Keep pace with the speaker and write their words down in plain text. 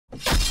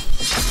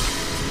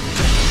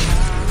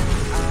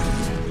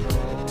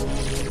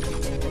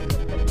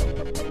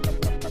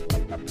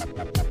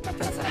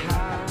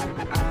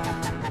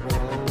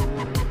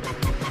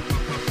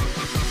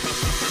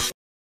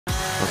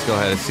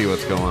to see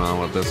what's going on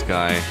with this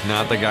guy.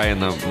 Not the guy in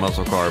the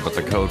muscle car, but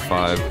the code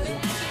 5.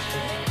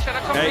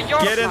 Hey,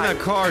 get in the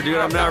car, dude.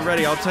 I'm not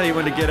ready. I'll tell you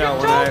when to get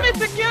out. I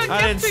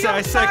didn't say.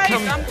 I said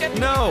come.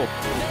 No.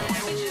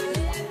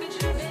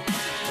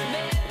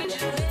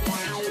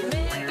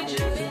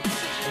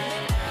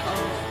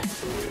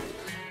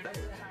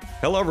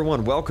 Hello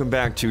everyone, welcome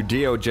back to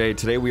DOJ.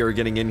 Today we are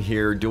getting in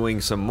here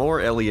doing some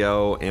more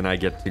LEO, and I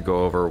get to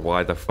go over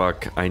why the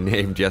fuck I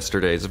named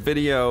yesterday's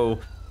video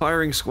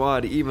Firing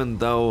Squad, even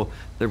though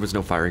there was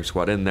no firing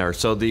squad in there.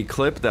 So the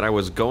clip that I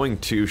was going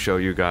to show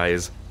you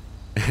guys,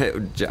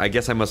 I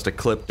guess I must have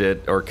clipped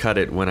it or cut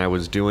it when I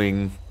was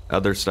doing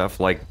other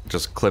stuff, like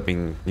just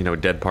clipping, you know,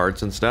 dead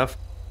parts and stuff,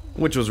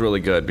 which was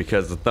really good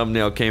because the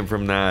thumbnail came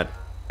from that.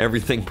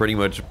 Everything pretty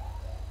much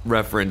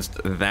referenced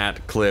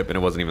that clip and it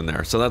wasn't even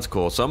there, so that's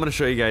cool. So I'm gonna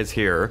show you guys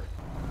here.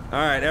 All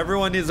right,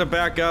 everyone needs to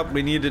back up.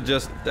 We need to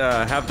just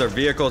have their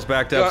vehicles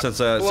backed up since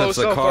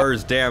the car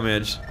is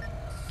damaged.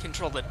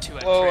 Control the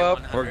 2X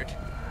 100.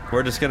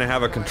 We're just gonna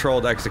have a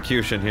controlled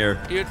execution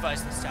here. You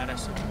advise the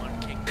status of one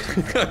king.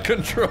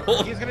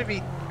 Control. He's gonna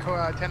be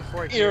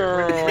 10-4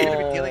 here. We're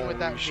gonna be dealing with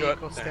that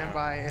vehicle. Stand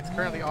by. It's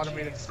currently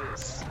automated.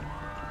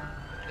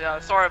 Yeah,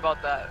 sorry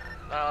about that.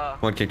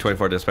 1 King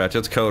 24 dispatch.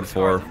 It's code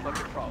 4.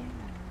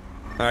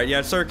 Alright,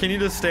 yeah, sir, can you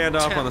just stand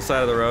off on the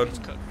side of the road?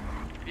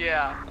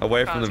 Yeah.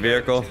 Away from the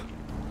vehicle?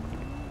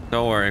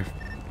 Don't worry.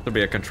 There'll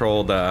be a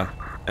controlled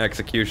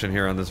execution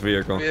here on this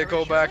vehicle.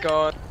 Vehicle back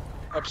on.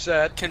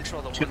 Upset.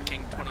 Control the 1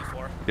 King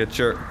 24. Get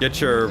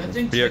your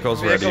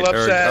vehicles ready. Vehicle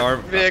upset.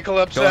 Vehicle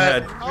upset. Go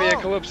ahead.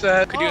 Vehicle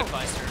upset. Could you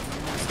advise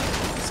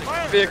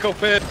her? Vehicle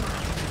pit.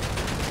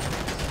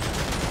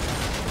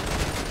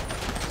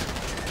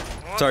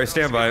 Sorry,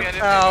 stand by.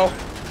 Ow.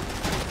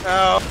 Ow.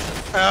 Ow,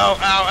 ow,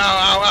 ow,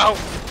 ow, ow.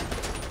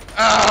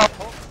 Ow!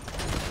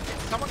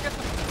 Someone get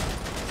the...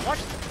 Watch...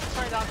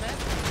 Sorry, that man.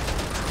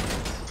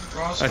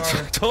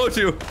 I told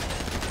you.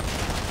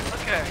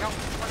 Okay.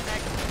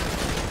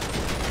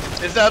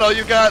 Is that all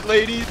you got,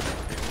 ladies?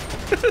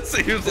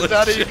 Seems Is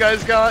that all you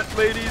guys got,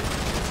 ladies?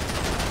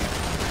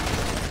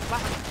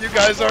 You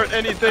guys aren't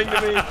anything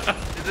to me.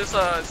 Is this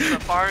a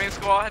firing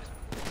squad?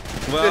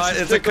 Well,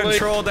 it's a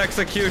controlled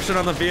execution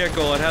on the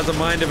vehicle. It has a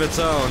mind of its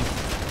own.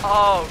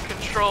 Oh,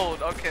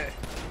 controlled. Okay.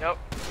 Yep.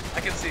 I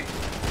can see.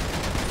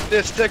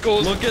 This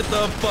tickles. Look at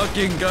the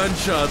fucking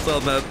gunshots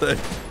on that thing.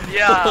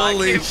 Yeah,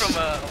 Holy I came from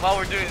while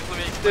we're doing this, let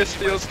me explain This to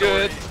you my feels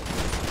good.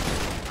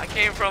 story. I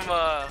came from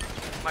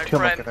my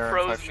friend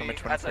froze me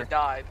as I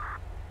died.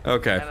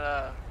 Okay.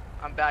 And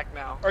I'm back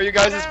now. Are you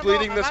guys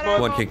bleeding this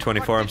month? 1 King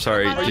 24, I'm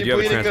sorry. Are Did you you have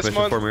a bleeding this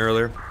transmission month? for me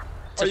earlier?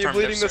 Are you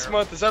bleeding this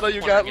month? Is that all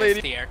you got, lady?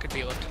 The air could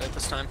be lifted at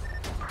this time.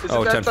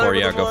 Oh, 10-4,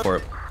 yeah, go for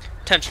it.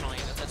 Intentionally,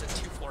 that's a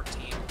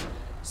 214.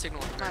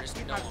 Signal is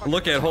no longer.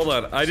 Look at, hold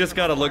on. I just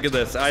gotta look at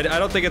this. I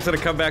don't think it's gonna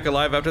come back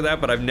alive after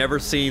that, but I've never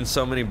seen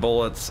so many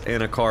bullets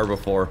in a car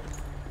before.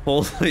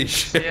 Holy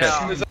shit.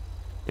 Yeah.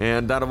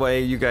 And that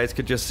way you guys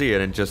could just see it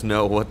and just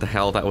know what the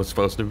hell that was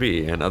supposed to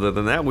be. And other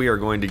than that, we are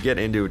going to get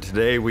into it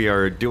today. We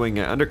are doing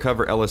an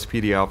undercover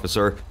LSPD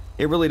officer.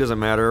 It really doesn't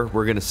matter.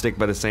 We're gonna stick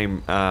by the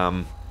same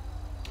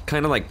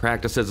kind of like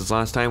practices as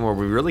last time, where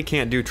we really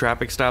can't do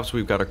traffic stops.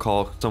 We've got to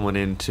call someone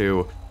in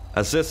to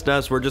assist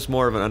us. We're just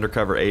more of an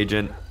undercover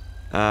agent.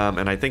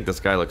 And I think this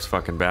guy looks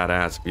fucking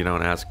badass if you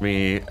don't ask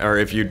me, or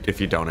if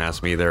you don't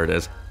ask me, there it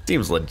is.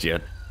 Seems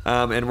legit.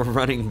 And we're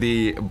running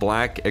the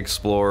Black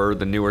Explorer,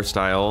 the newer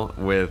style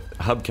with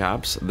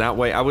hubcaps. That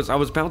way, I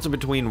was bouncing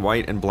between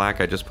white and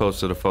black. I just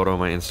posted a photo on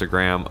my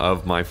Instagram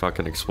of my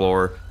fucking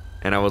Explorer,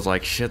 and I was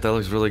like, shit, that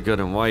looks really good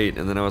in white.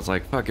 And then I was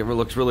like, fuck, it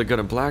looks really good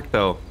in black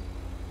though.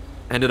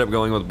 Ended up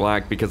going with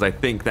black because I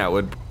think that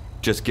would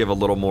just give a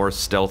little more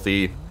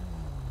stealthy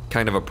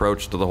kind of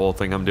approach to the whole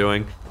thing I'm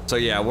doing. So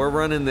yeah, we're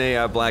running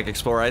the Black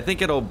Explorer. I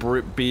think it'll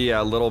be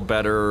a little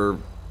better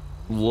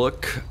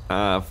look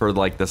for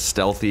like the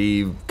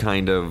stealthy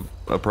kind of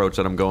approach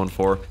that I'm going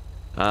for.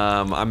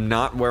 I'm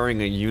not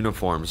wearing a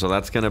uniform, so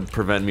that's gonna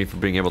prevent me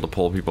from being able to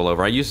pull people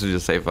over. I used to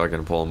just say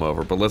fucking pull them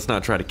over, but let's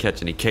not try to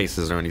catch any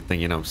cases or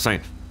anything, you know what I'm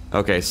saying?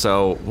 Okay,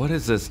 so what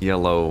is this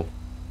yellow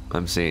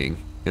I'm seeing?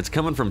 It's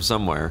coming from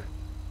somewhere.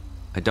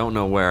 I don't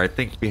know where. I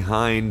think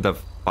behind the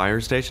fire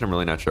station. I'm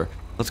really not sure.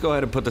 Let's go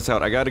ahead and put this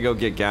out. I gotta go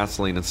get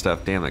gasoline and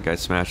stuff. Damn, that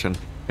guy's smashing.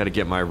 Gotta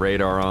get my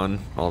radar on.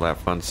 All that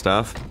fun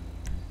stuff.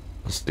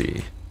 Let's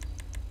see.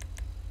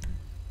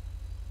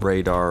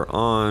 Radar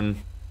on.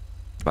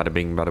 Bada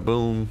bing, bada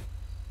boom.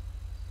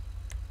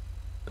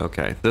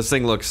 Okay, this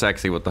thing looks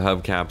sexy with the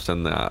hubcaps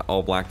and the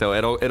all black though.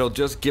 It'll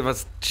just give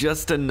us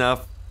just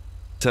enough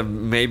to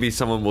maybe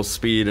someone will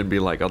speed and be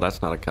like, oh,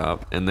 that's not a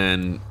cop. And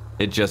then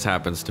it just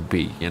happens to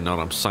be, you know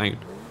what I'm saying?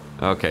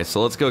 Okay,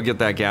 so let's go get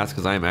that gas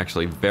because I'm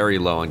actually very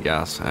low on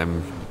gas.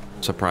 I'm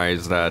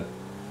surprised that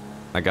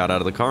I got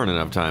out of the car in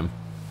enough time.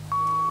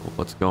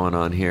 What's going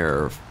on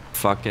here?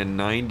 Fucking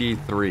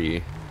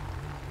 93.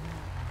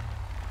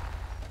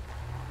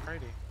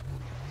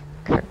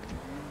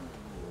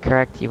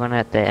 Correct, you want it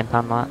at the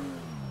impound lot?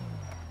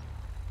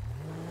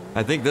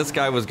 I think this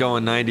guy was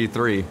going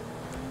 93.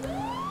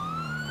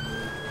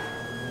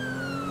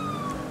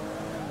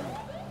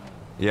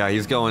 Yeah,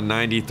 he's going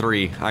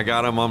 93. I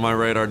got him on my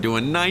radar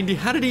doing 90.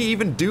 How did he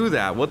even do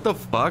that? What the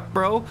fuck,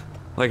 bro?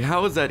 Like,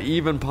 how is that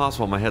even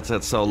possible? My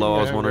headset's so low,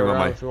 I was wondering about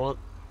my... If you want.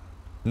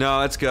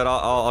 No, it's good.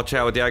 I'll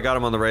chat with you. I got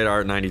him on the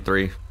radar at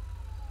 93.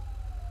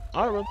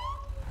 Alright, man.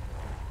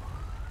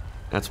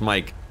 That's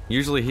Mike.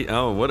 Usually he...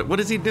 Oh, what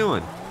is he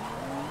doing?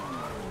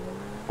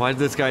 Why did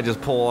this guy just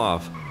pull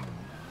off?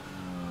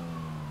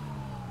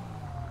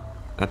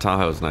 That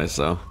Tahoe's nice,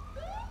 though.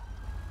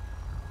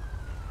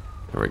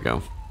 There we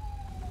go.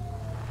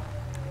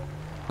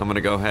 I'm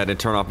gonna go ahead and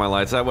turn off my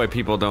lights. That way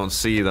people don't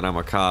see that I'm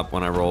a cop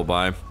when I roll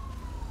by.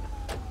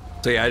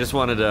 So yeah, I just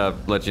wanted to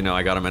let you know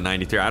I got him at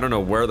 93. I don't know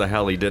where the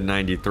hell he did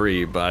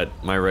 93, but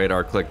my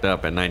radar clicked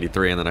up at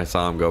 93 and then I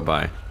saw him go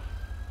by.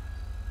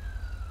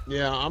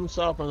 Yeah, I'm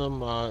stopping him.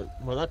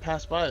 When I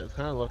passed by, it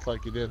kind of looked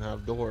like he didn't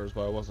have doors,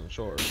 but I wasn't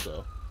sure,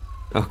 so.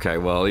 Okay,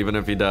 well, even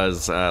if he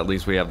does, at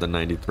least we have the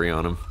 93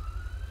 on him.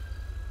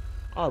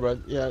 Alright,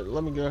 bud. Yeah,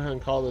 let me go ahead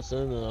and call this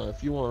in.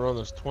 If you want to run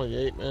this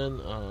 28, man,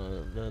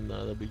 then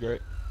that'd be great.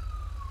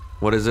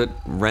 What is it?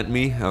 Rent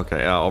me?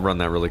 Okay, I'll run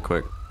that really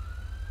quick.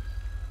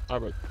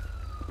 Alright, bud.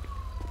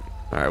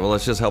 Alright, well,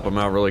 let's just help him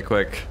out really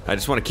quick. I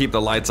just want to keep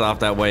the lights off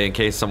that way in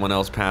case someone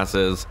else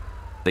passes.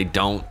 They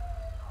can't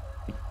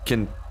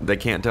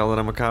tell that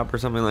I'm a cop or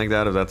something like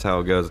that, if that's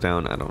how it goes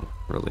down. I don't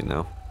really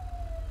know.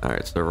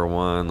 Alright, server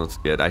 1, let's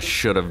get... I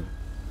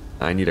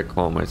need to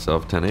call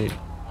myself 10-8. At least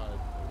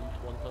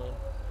one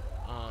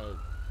time.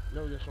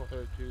 No additional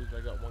 32s.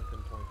 I got 1 10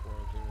 24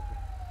 on team with you.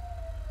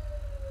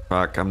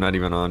 Fuck, I'm not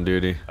even on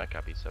duty. I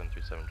copy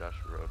 737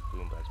 Joshua Road,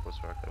 Boom, but I'm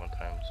supposed to rock that 1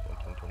 times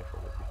 1 24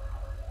 with you.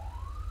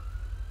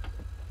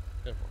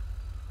 10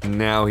 4.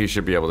 Now he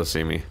should be able to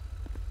see me.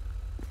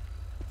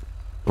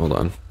 Hold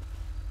on.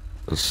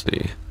 Let's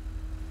see.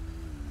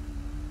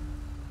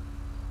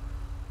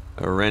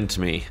 Rent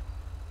me.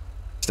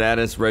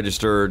 Status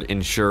registered,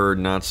 insured,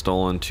 not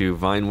stolen to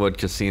Vinewood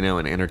Casino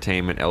and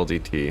Entertainment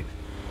LDT.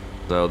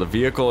 So the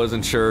vehicle is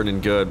insured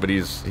and good, but he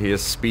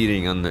is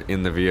speeding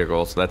in the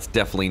vehicle, so that's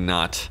definitely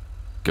not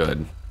good.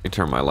 Let me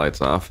turn my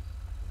lights off.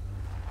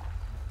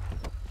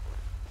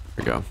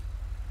 There we go.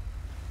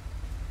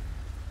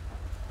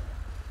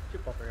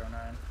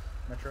 24309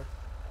 Metro.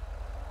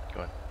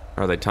 Go on.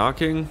 Are they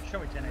talking? Show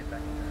me 10-8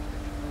 back in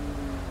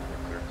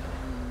there.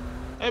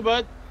 Hey,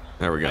 bud.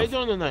 There we How you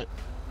go. doing tonight?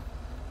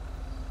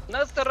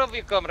 Nice to have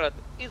you, comrade.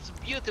 It's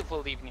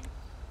beautiful evening.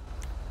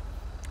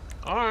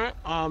 Alright,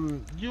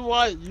 you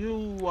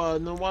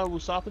know why we're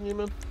stopping you,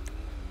 man?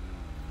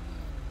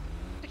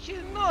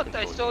 Actually not.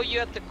 I saw you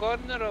at the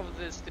corner of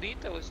the street.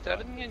 I was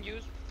turning and you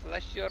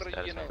flashed your,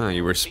 Oh,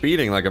 you were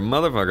speeding like a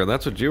motherfucker.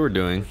 That's what you were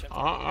doing.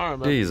 Alright,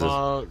 man. Jesus.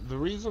 The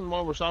reason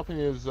why we're stopping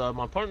you is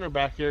my partner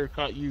back here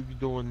caught you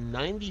doing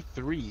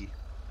 93.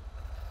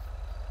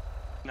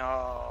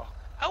 No.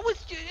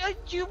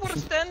 You were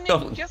standing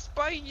No. just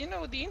by,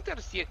 the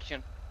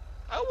intersection.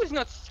 I was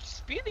not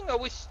speeding, I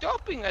was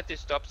stopping at the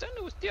stop sign,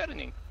 I was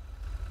turning.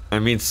 I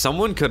mean,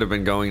 someone could have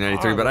been going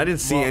 93, but I didn't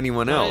see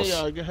anyone else.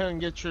 Hey, go ahead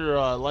and get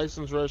your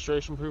license,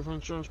 registration, proof of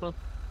insurance, man.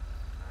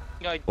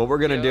 What we're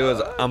gonna do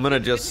is, I'm gonna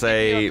just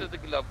say, Get me out of the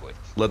glove box.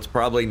 let's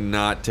probably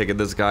not ticket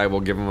this guy.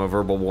 We'll give him a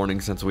verbal warning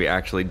since we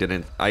actually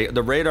didn't.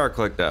 The radar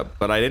clicked up,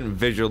 but I didn't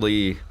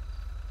visually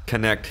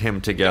connect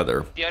him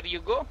together. There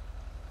you go.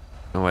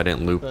 Oh, I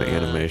didn't loop the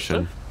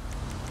animation.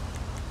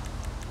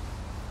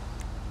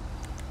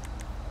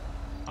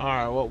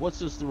 Alright, well, what's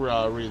this read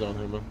on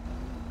here, man?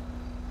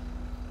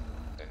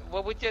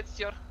 What would that,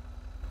 sir?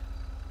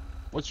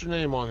 What's your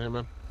name on here,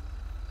 man?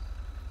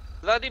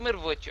 Vladimir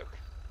Vochuk.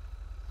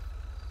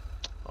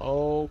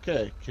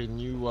 Okay, can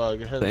you go ahead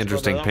and It's an spell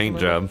interesting that out paint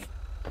for me, man? job.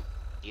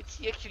 It's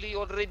actually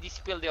already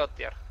spelled out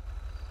there.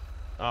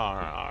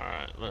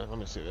 Alright, let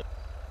me see that.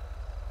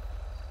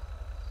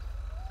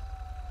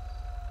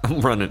 I'm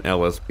running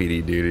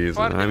LSPD duties.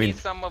 And I mean,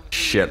 some of the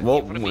shit. Well,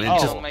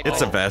 information might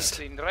it's a be vest.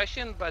 in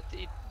Russian, but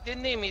the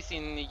name is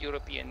in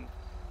European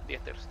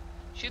letters.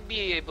 Should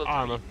be able to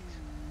Alright, read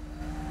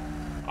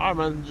man. Alright,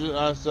 man.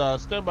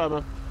 Just stand by,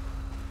 man.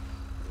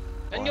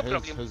 it. Boy, No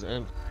problem.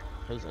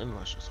 His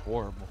English is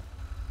horrible.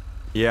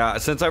 Yeah,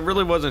 since I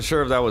really wasn't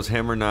sure if that was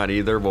him or not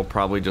either, we'll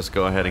probably just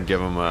go ahead and give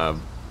him a...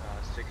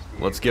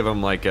 Let's give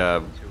him like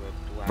a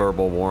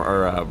verbal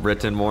or a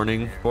written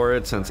warning for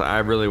it, since I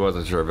really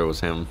wasn't sure if it was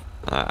him.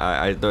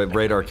 The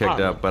radar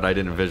kicked up, but I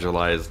didn't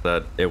visualize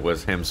that it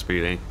was him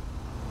speeding.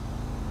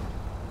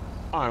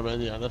 Alright,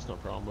 man. Yeah, that's no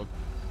problem,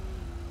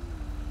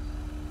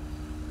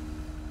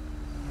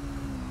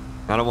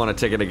 I don't want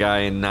to ticket a guy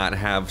and not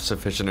have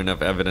sufficient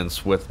enough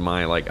evidence with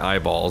my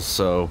eyeballs,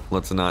 so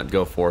let's not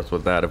go forth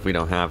with that if we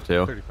don't have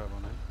to.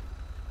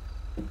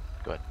 3509.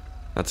 Go ahead.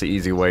 That's the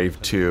easy way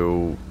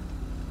to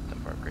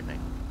 10-4, great night.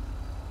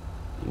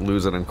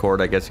 lose it in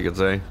court, I guess you could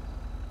say.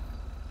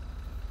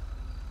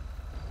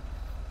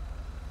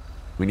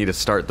 We need to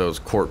start those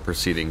court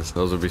proceedings.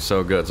 Those would be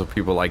so good, so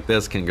people like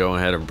this can go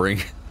ahead and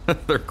bring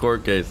their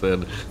court case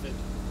in,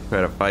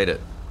 try to fight it.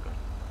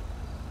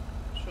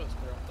 Shows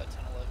we're on that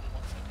 1011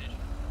 one citation.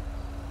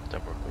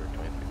 10-4, clear,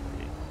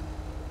 2348.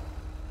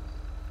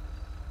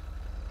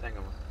 Hang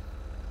on.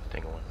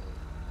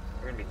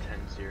 We're gonna be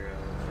 10-0.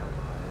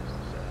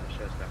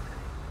 Show us back.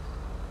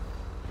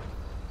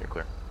 You're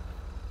clear.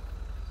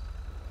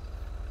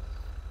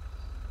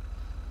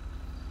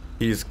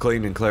 He's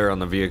clean and clear on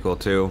the vehicle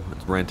too.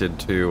 It's rented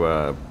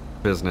to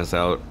business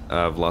out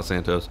of Los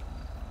Santos.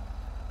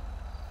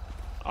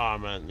 Oh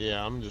man,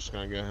 yeah, I'm just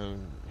gonna get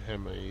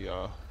him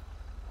a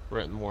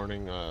written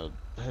warning.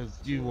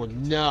 You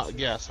would not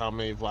guess how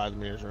many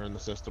Vladimirs are in the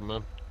system,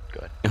 man. Go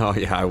ahead. Oh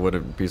yeah, I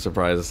wouldn't be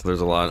surprised.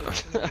 There's a lot.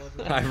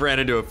 I ran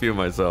into a few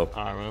myself.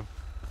 Alright, man.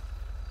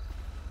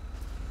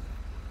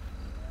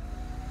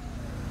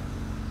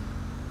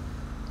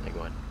 Yeah, go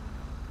ahead.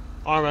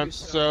 Alright, man.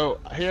 So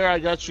here I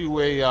got you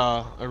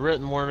a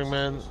written warning,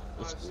 man.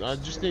 I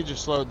just need you to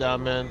slow it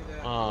down, man.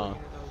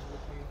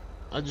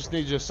 I just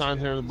need you to sign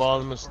here at the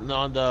bottom. It's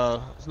not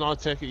a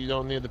ticket. You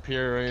don't need the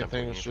pier or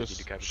anything. It's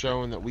just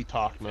showing that we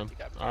talked, man.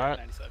 All right.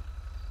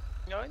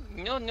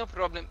 No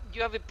problem.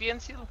 You have a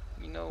pencil?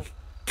 You know.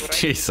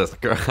 Jesus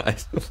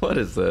Christ! What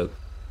is this?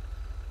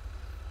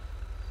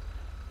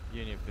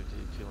 Union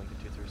 52, Lincoln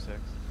 236.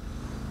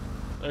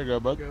 There you go,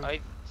 bud.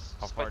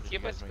 How far did you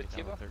guys make it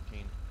down to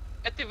 13?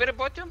 At the very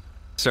bottom?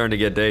 Starting to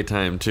get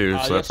daytime too, so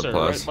Yes, that's a sir.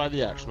 plus. Right by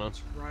the X, man.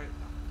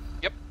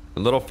 Yep. A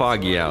little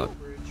foggy out.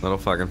 A little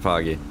fucking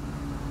foggy.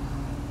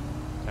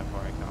 10 4,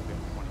 I copy.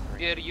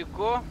 23. There you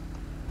go.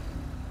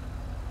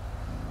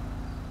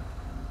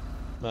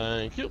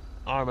 Thank you.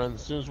 Alright, man.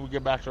 As soon as we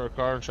get back to our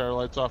car and shut our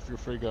lights off, you're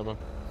free to go, man.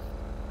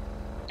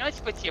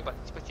 Спасибо.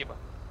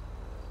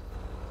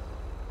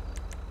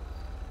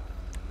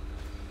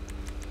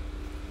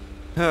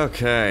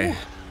 Okay.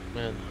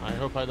 Man, I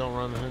hope I don't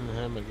run into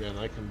him again.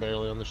 I can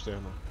barely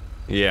understand him.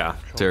 Yeah,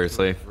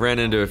 seriously. Ran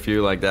into a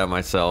few like that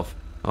myself.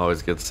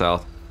 Always get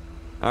south.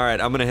 Alright,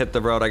 I'm gonna hit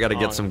the road. I gotta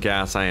get some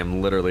gas. I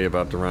am literally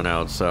about to run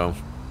out, so.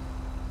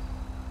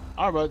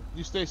 Alright, bud.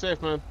 You stay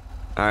safe, man.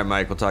 Alright,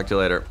 Mike. We'll talk to you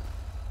later.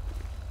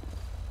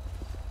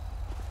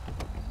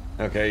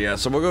 Okay, yeah,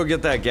 so we'll go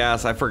get that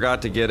gas. I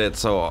forgot to get it,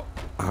 so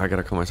I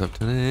gotta call myself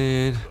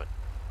tonight.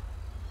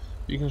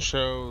 You can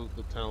show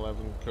the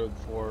 1011 code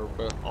 4,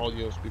 but all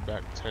you'll be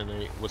back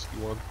 10-8 whiskey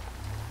 1.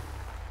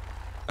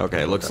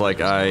 Okay, looks like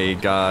I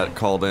got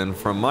called in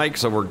from Mike,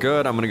 so we're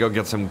good. I'm gonna go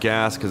get some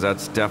gas, because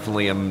that's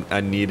definitely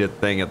a needed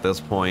thing at this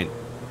point.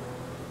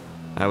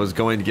 I was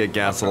going to get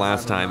gas the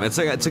last time. It's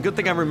a good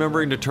thing I'm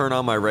remembering to turn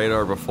on my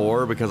radar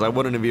before, because I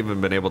wouldn't have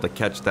even been able to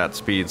catch that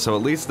speed. So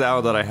at least now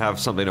that I have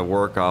something to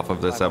work off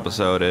of this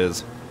episode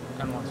is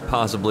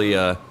possibly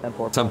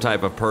some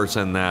type of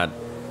person that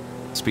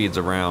speeds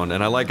around.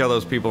 And I like how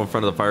those people in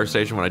front of the fire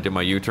station, when I did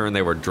my U-turn,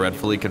 they were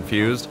dreadfully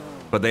confused,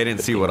 but they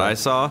didn't see what I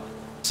saw.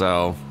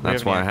 So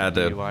that's why I had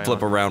to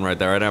flip around right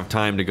there. I didn't have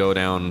time to go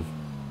down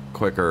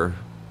quicker.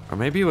 Or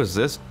maybe it was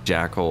this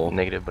jackhole.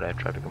 Negative, but I have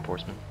traffic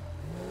enforcement.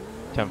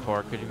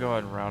 10-4, could you go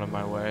ahead and route him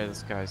my way?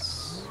 This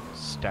guy's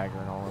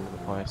staggering all over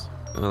the place.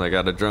 Oh, they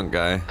got a drunk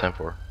guy.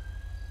 10-4.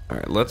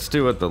 Alright, let's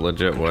do it the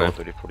legit way.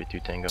 3042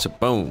 Tango. So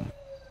boom.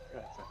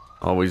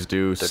 Always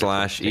do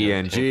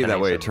 /ENG, that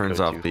way it turns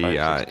off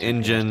the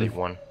engine.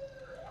 1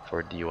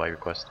 for DUI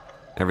request.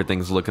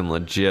 Everything's looking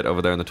legit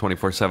over there in the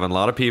 24/7. A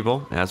lot of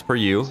people, as per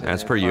you,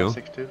 as per you.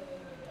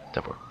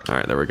 10-4.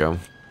 Alright, there we go.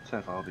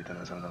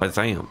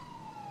 Bam.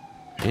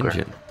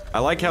 Engine. I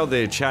like how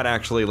the chat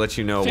actually lets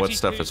you know what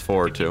stuff is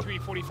for, too.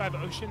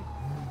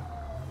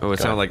 Oh, it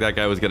sounded like that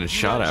guy was getting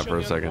shot at for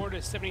a second.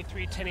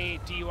 7310A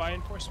DUI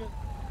enforcement.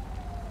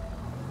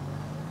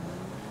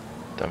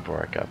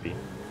 10-4, I copy.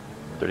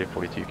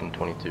 3042 can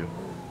 22.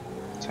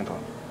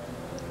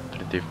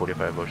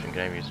 3345 Ocean,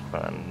 can I use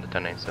on the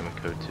 1097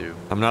 code 2?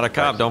 I'm not a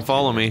cop, don't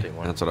follow me.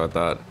 That's what I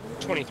thought.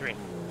 23.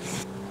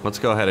 Let's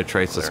go ahead and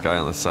trace this guy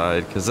on the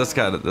side, because this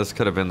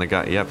could have been the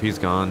guy. Yep, he's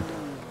gone.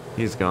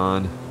 He's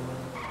gone.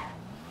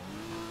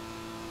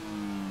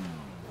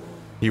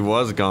 He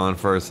was gone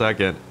for a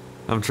second.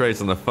 I'm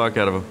tracing the fuck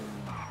out of him.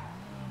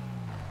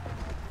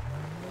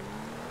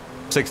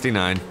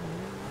 69.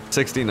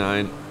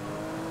 69.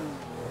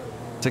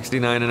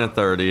 69 and a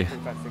 30.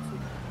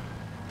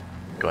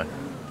 Go ahead.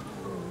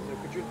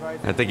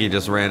 I think he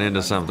just ran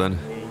into something.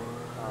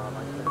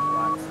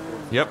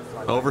 Yep,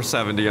 over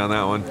 70 on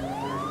that one.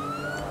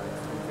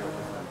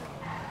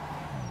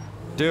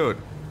 Dude,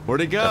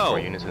 where'd he go?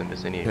 Units in the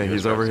vicinity. Okay,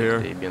 he's over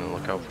here. Be on the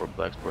lookout for a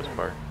black sports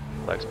car.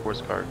 Black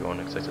sports car going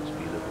excessive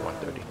speed of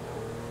 130.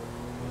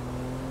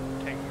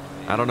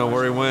 I don't know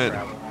where he went.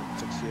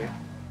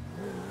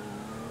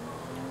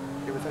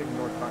 He was heading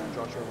northbound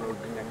Joshua Road,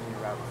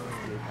 connecting Route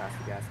 68 past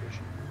the gas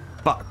station.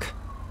 Fuck.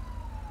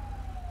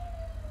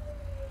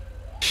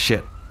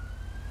 Shit.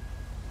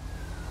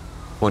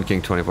 1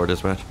 King 24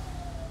 dispatch.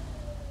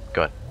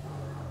 Go ahead.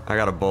 I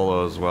got a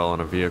bolo as well in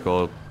a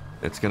vehicle.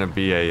 It's gonna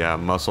be a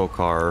muscle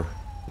car,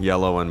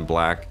 yellow and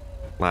black.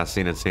 Last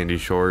seen at Sandy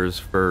Shores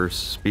for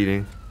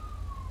speeding.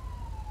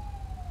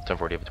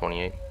 1040 of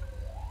 28.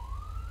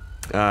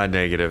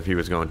 Negative. He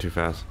was going too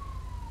fast.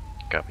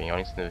 Copy.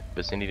 Units in the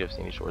vicinity of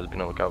Sandy Shores. Be on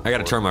the lookout. I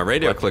gotta turn my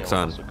radio clicks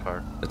on.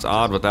 It's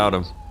odd without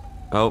him.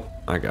 Oh,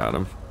 I got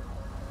him.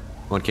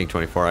 1 King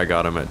 24. I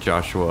got him at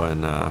Joshua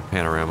and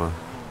Panorama.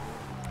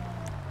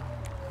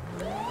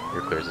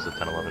 You're clear, this is a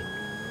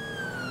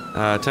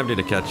 10-11. Attempting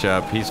to catch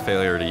up. He's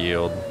failure to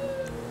yield.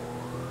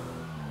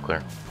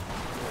 Clear.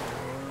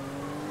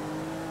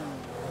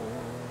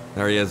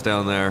 There he is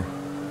down there.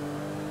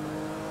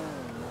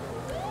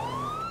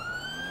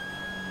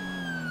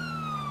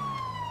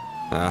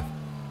 Ah.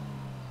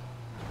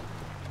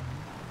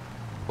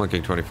 1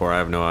 King 24, I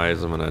have no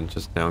eyes. I'm gonna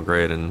just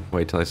downgrade and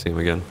wait till I see him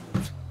again.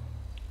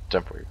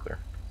 10-4, you're clear.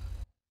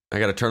 I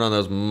gotta turn on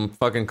those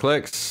fucking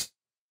clicks.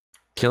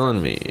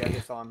 Killing me. Yeah, I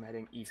just saw him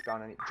heading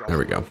eastbound and There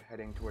we go.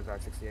 heading towards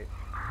I-68.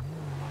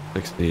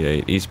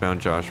 68.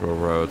 Eastbound Joshua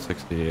Road,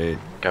 68.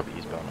 Copy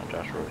eastbound on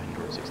Josh Road, heading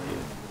towards 68.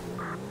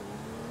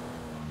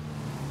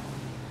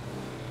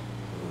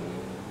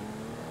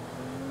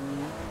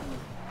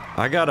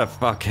 I gotta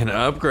fucking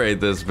upgrade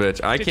this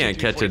bitch. I can't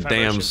catch a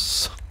damn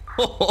soul.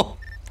 Go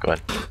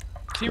ahead.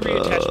 Can you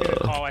reattach me to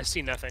the call? I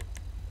see nothing.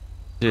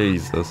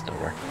 Jesus. Don't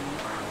worry.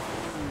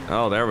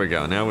 Oh, there we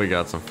go. Now we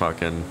got some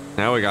fucking...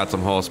 Now we got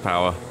some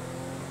horsepower.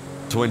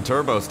 Twin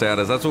turbo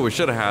status. That's what we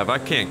should have. I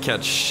can't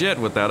catch shit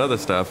with that other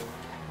stuff.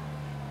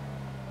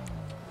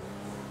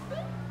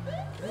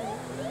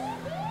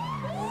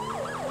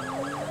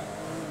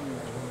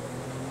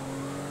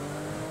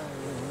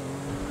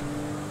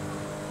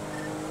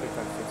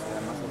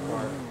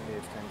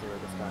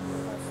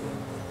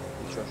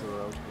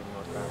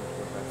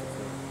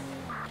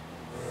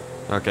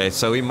 Okay,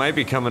 so he might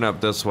be coming up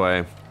this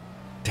way.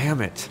 Damn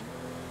it.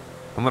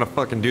 I'm gonna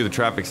fucking do the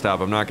traffic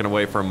stop. I'm not gonna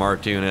wait for a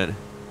marked unit.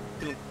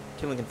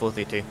 Lincoln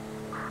 432.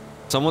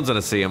 Someone's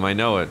gonna see him, I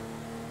know it.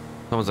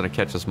 Someone's gonna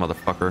catch this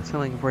motherfucker.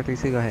 Lincoln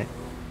 432, go ahead.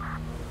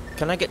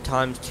 Can I get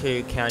times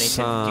 2 County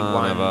Son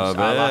 1051 of a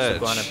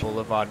bitch. Last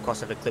Boulevard,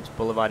 crossover Eclipse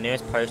Boulevard.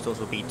 Nearest postals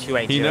will be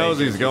 280. He knows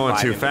he's going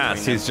too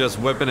fast. He's just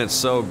whipping it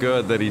so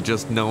good that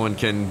no one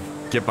can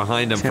get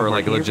behind him for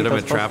like a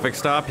legitimate traffic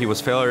stop. He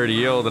was failure to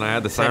yield, and I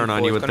had the siren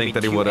on. You would think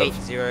that he would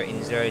have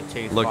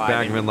looked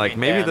back and been like,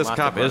 maybe this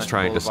cop is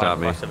trying to stop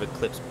me. Crossover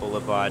Eclipse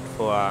Boulevard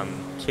for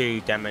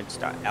 2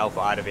 damaged Alpha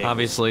Ida vehicles.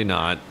 Obviously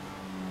not.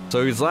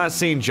 So he's last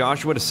seen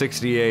Joshua to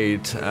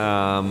 68.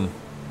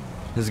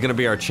 This is gonna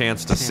be our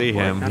chance to see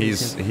him.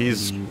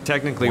 He's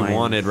technically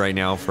wanted right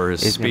now for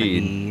his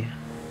speed.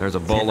 There's a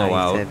bolo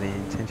out,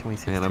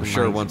 and I'm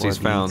sure once he's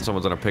found,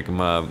 someone's gonna pick him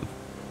up.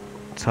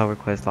 Tow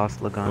request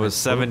lost Laguna. It was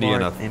 70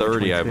 and a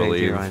 30, I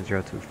believe.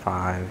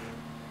 025.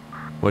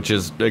 Which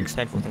is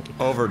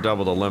over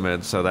double the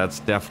limit, so that's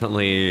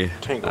definitely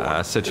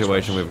a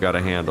situation we've got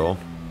to handle.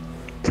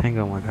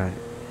 Tango 1 got it.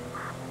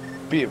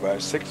 Be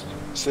advised,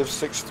 Civ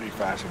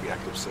 635 should be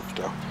active Civ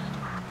though.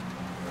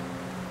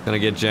 Gonna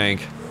get jank.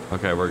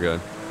 Okay, we're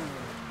good.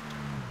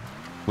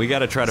 We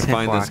gotta try to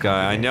find this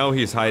guy. I know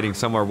he's hiding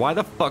somewhere. Why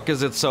the fuck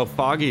is it so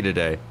foggy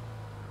today?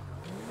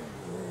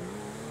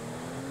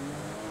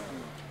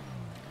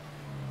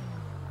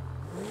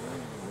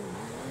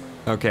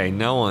 Okay,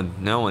 no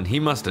one. He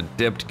must have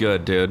dipped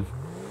good, dude.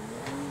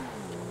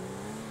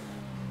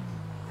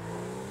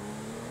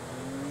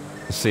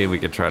 Let's see if we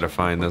could try to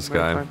find this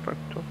guy.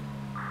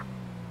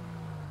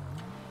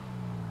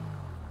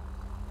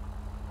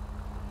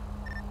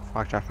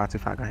 Foxtrot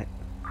 525, go ahead.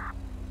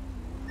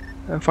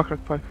 Foxtrot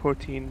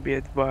 514, be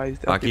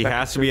advised. Fuck, he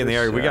has to be in the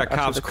area. We got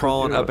cops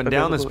crawling up and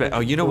down this bit. Oh,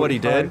 you know what he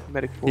did?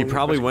 He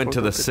probably went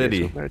to the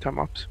city.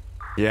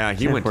 Yeah,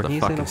 he went to the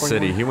fucking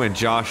city. He went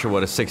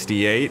Joshua to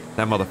 68.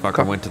 That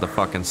motherfucker went to the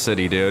fucking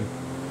city, dude.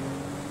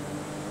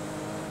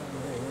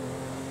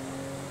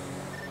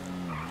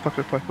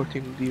 Foxtrot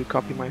 514, do you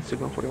copy my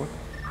signal 41?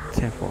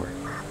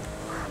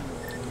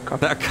 10-4.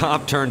 That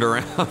cop turned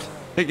around,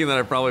 thinking that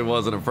it probably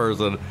wasn't a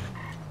person.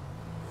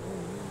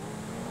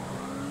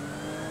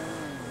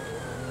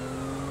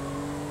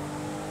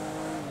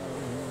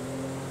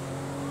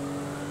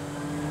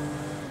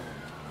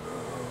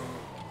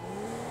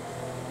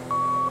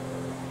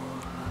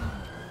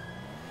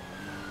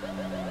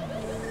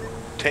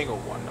 Tango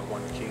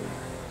 1 King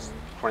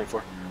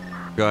 24.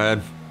 Go ahead.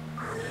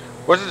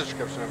 What's the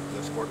description of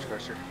the sports car,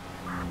 sir?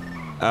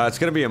 It's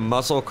gonna be a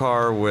muscle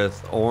car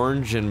with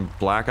orange and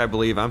black, I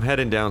believe. I'm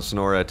heading down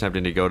Sonora,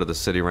 attempting to go to the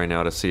city right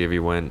now to see if he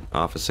went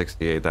off of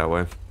 68 that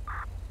way.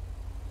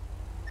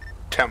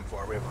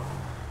 10-4. We have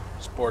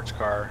a sports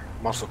car,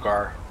 muscle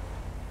car,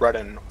 red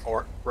and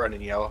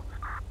yellow.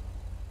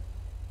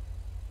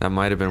 That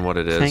might have been what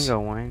it is. Tango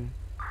 1.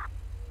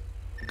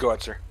 Go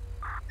ahead, sir.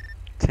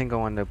 Tango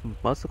 1, the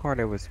muscle car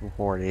that was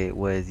reported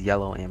was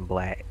yellow and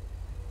black.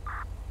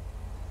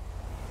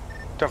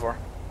 10-4.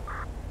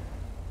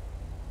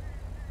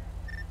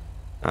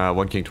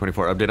 1 King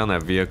 24, update on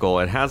that vehicle.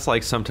 It has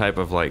like some type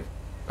of like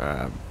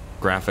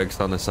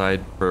graphics on the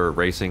side for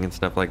racing and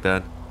stuff like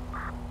that.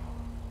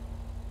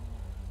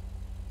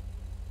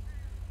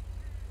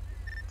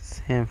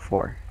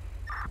 10-4.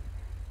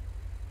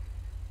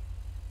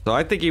 So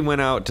I think he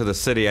went out to the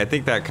city. I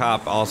think that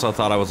cop also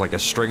thought I was like a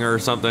stringer or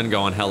something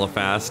going hella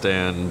fast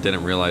and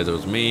didn't realize it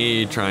was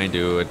me trying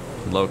to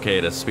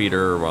locate a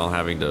speeder while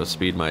having to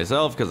speed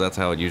myself, because that's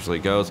how it usually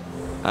goes.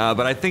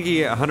 But I think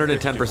he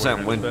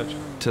 110%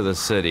 went to the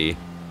city.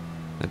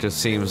 It just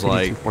seems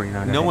like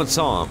 5249, no one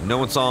saw him. No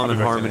one saw him in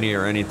Harmony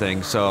or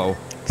anything, so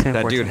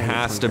that dude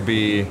has to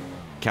be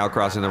cow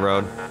crossing the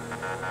road.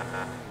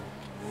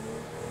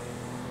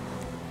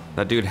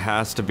 That dude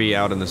has to be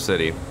out in the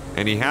city.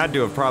 And he had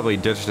to have probably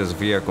ditched his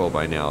vehicle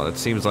by now. It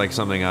seems like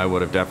something I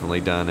would have definitely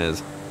done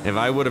is, if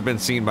I would have been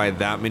seen by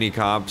that many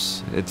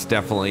cops, it's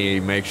definitely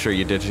make sure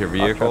you ditch your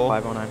vehicle.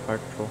 509 fire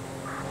control.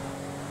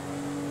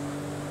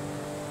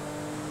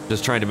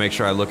 Just trying to make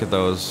sure I look at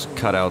those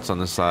cutouts on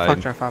the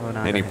side.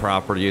 509, any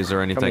properties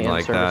or anything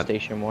like that.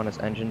 Station 1 is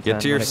engine.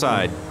 Get to your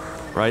side.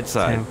 Right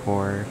side.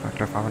 10-4,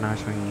 Factor 509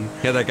 showing you.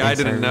 Yeah, that guy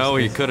didn't know.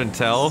 He couldn't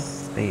tell.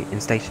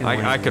 In station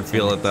I could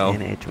feel it though.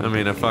 I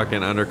mean, a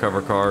fucking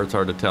undercover car, it's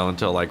hard to tell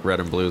until like red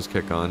and blues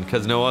kick on.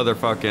 Because no other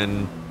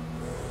fucking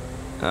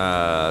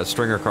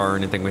stringer car or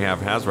anything we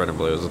have has red and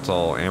blues. It's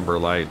all amber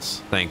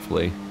lights,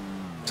 thankfully.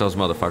 So those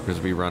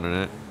motherfuckers be running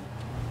it.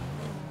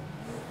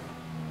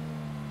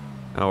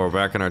 Oh, we're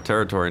back in our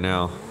territory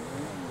now.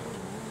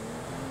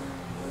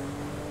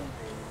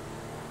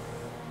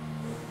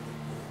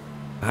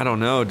 I don't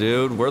know,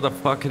 dude. Where the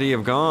fuck could he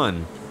have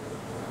gone?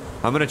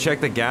 I'm gonna check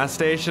the gas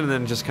station and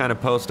then just kind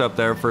of post up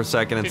there for a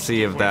second and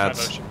see if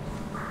that's...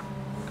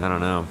 I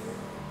don't know.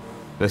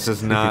 This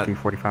is not...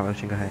 345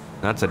 Ocean, go ahead.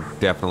 That's a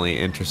definitely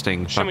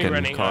interesting Show me fucking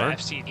running car.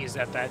 FCDs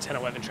at that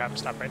 1011 traffic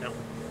stop right now.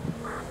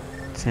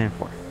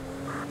 10-4.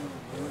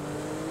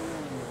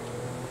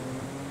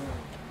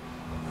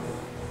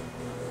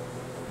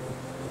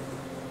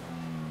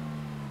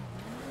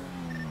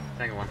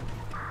 Tango 1.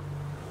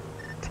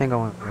 Tango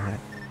 1, go ahead.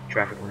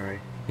 Traffic 1 ready.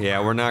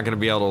 Yeah, we're not gonna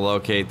be able to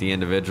locate the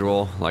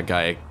individual like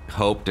I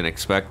hoped and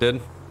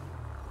expected.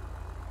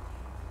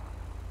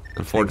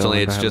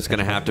 Unfortunately, it's just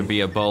gonna have to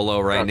be a bolo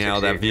right now.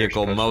 That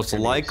vehicle most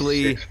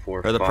likely,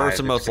 or the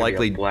person most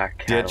likely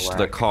ditched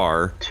the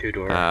car,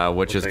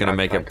 which is gonna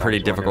make it pretty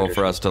difficult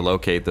for us to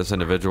locate this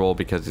individual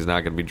because he's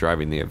not gonna be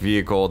driving the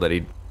vehicle that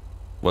he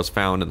was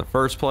found in the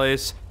first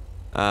place.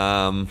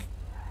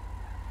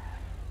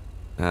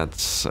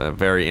 That's a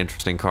very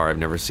interesting car. I've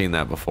never seen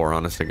that before,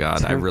 honest to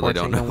God. I really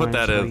don't know what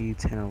that is.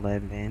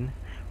 1011,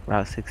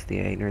 Route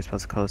 68, nearest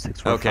postal code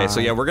 645. Okay,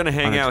 so yeah, we're going to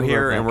hang out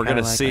here and we're going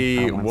to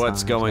see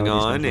what's going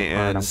on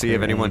and see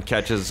if anyone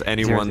catches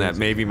anyone that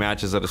maybe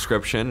matches the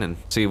description and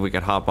see if we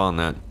can hop on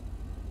that.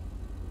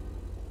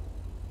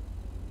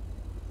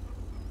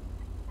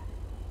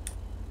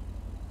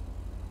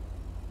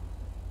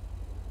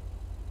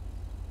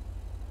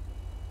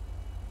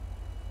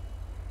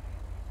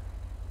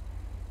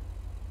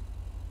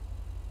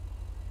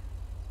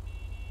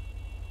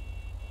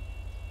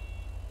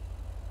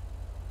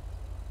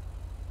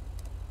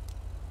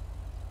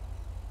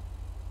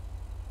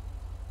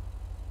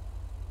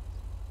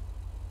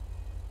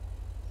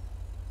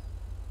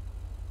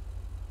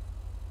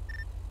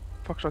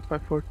 Foxtrot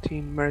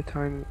 514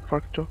 Maritime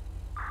Fire Control.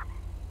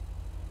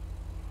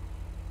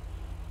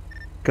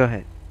 Go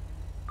ahead.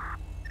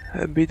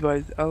 Be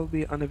advised, I'll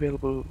be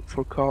unavailable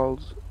for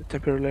calls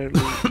temporarily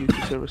due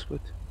to service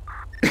split.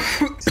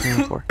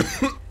 10-4.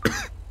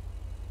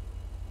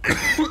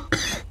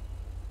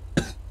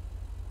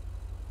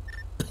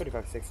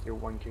 $3560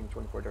 1 King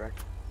 24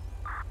 direct.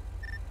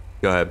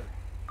 Go ahead.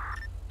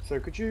 So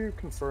could you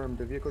confirm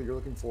the vehicle you're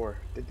looking for?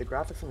 Did the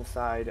graphics on the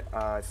side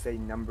say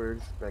numbers,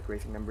 like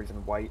racing numbers in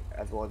white,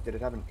 as well as did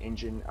it have an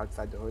engine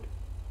outside the hood?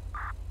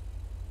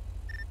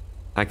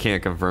 I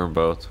can't confirm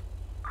both.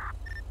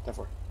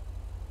 10-4.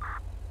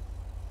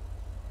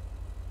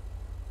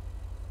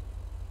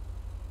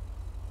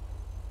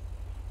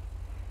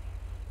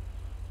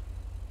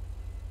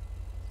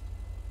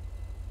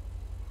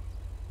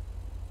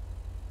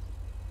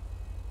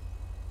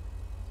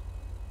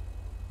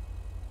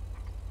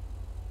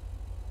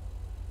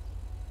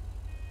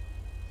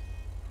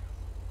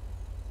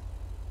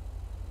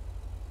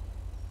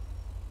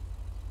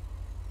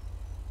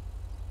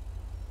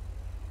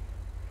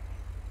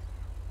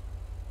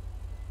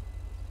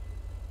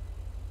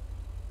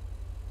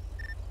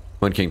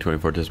 One King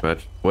 24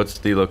 dispatch. What's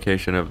the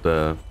location of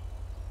the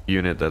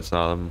unit that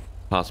saw them,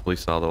 possibly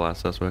saw the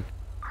last suspect?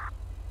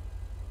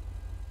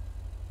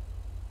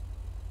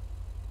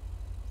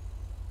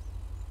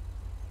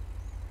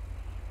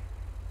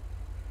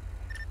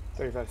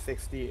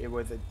 $3560. It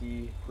was at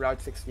the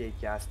Route 68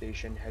 gas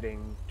station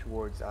heading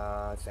towards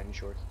Sandy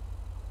Shores.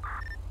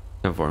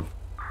 10-4.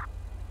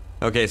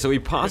 Okay, so we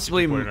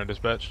possibly might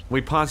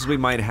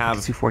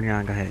have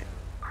 249, go ahead.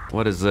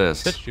 What is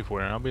this? That's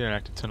 249. I'll be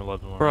inactive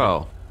 1011.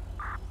 Bro.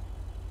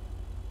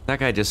 That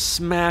guy just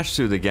smashed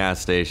through the gas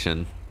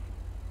station.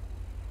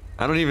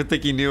 I don't even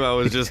think he knew I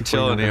was just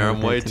chilling here.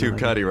 I'm way too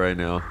cutty right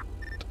now.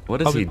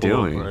 What is he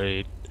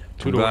doing?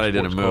 I'm glad I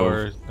didn't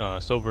move.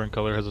 Silver in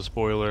color, has a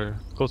spoiler.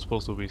 Close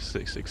supposed to be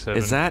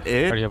 667. Is that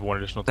it? I already have one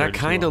additional. That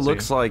kind of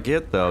looks like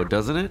it though,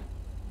 doesn't it?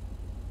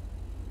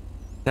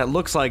 That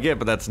looks like it,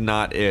 but that's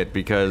not it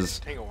because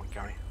Tango 1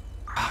 County.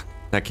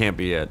 That can't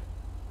be it.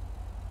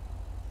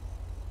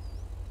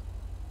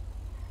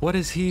 What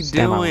is he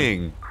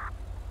doing?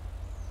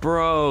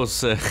 Bro,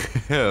 Civ.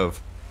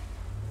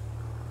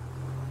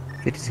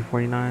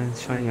 5249,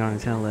 showing you on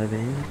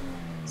 1011.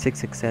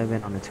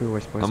 667 on the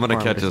two-door sports I'm gonna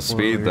car catch with a his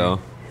speed spoiler, though.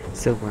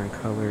 silver in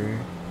color.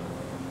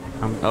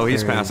 Oh,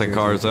 he's passing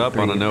cars up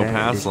on a no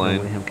pass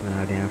lane. Him can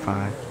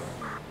identify.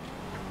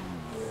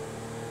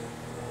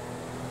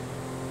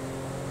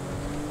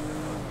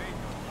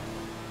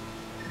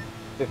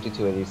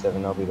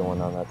 $52.87. I'll be the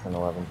one on that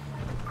 1011.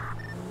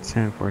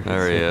 10-4.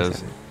 There he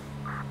is.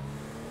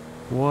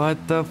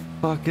 What the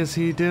fuck is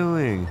he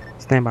doing?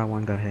 Stand by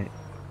one. Go ahead.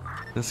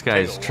 This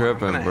guy's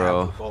tripping, I'm bro.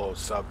 have the full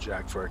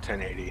subject for a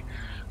 1080.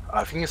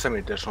 If you can send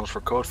me additionals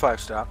for code 5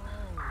 stop.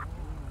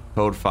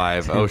 Code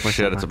 5. Oh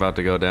shit, it's about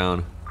to go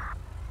down.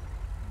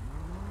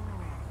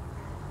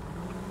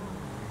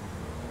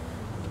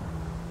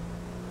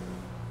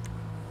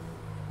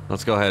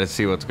 Let's go ahead and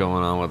see what's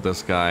going on with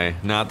this guy.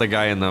 Not the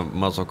guy in the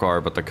muscle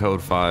car, but the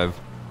code 5.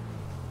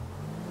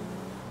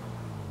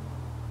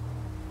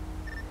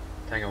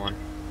 Tango 1.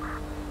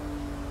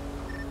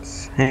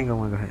 Tango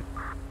 1, go ahead.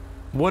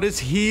 What is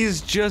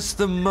he's just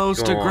the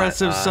most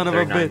aggressive son of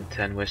a bitch.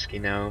 10 whiskey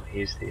no,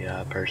 he's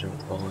the person with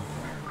the bowling.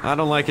 I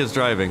don't like his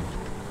driving.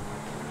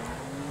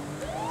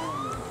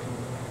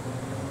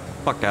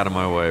 Fuck out of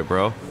my way,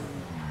 bro.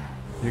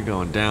 You're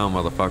going down,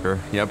 motherfucker.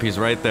 Yep, he's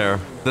right there.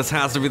 This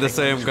has to be the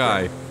same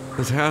guy.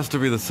 This has to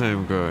be the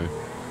same guy.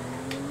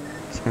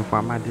 So far,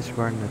 am I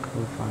disregarding the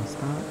code 5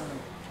 stop?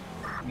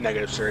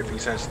 Negative, sir. If you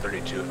send us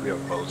 32, we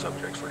have both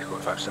subjects for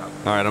code 5 stop.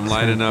 Alright, I'm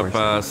lining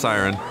up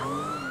siren.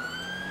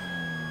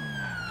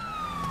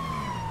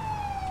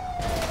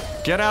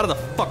 Get out of the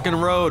fucking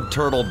road,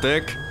 turtle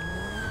dick.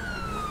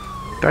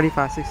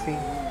 3560.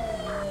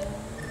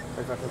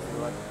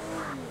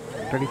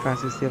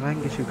 3560. If I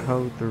can get you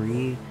code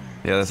 3.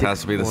 Yeah, this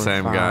has to be the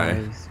same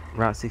guy.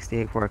 Route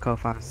 68 for a code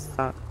 5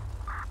 stop.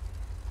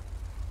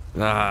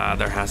 Ah,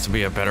 there has to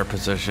be a better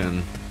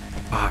position.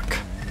 Fuck.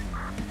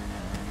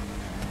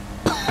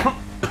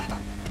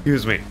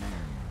 Excuse me.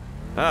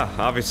 Ah,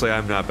 obviously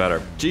I'm not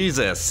better.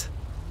 Jesus.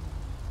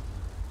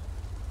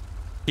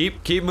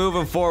 Keep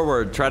moving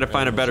forward. Try to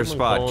find a better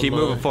spot. Keep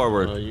moving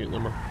forward.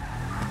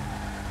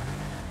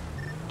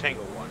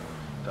 Tango 1.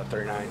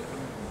 39.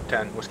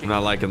 10 whiskey. I'm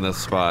not liking this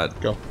spot.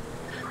 Go.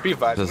 Be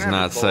advised, this is we're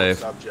gonna not have a bold safe.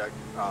 Subject,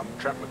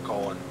 Trent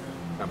McCullen,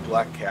 a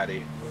black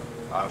caddy,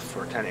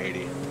 for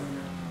 1080.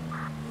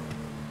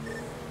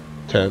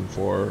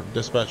 10-4.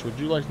 Dispatch, would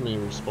you like me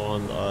to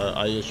respond?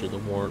 I issued the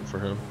warrant for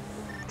him.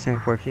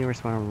 10-4. If you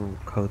respond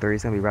to code 3,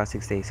 it's gonna be Route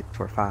 68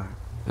 645.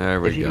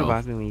 There we if you go.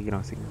 advise me when you get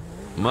on signal.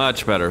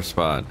 Much better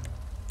spot.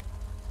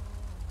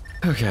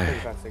 Okay.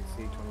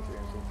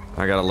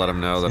 I gotta let him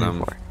know that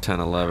I'm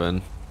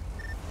 1011.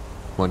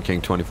 1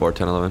 King 24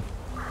 1011.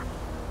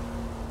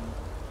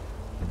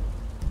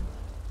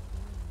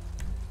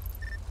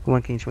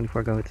 One King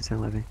 24, go with the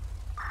 1011.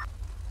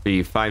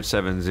 Be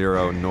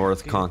 570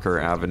 North Conquer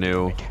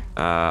Avenue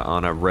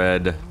on a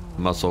red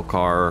muscle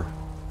car,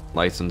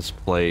 license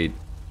plate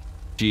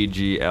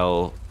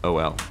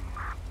GGLOL.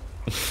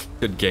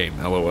 Good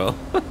game, LOL.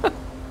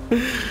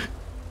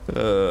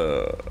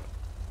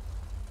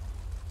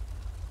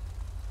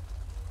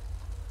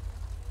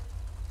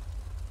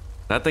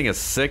 That thing is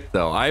sick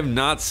though. I've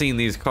not seen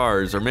these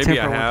cars, or maybe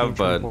I have,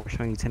 but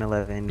showing you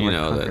 1011 you North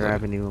know Conquer that.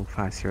 Avenue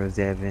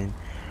 507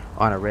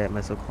 on a red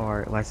muscle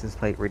car, license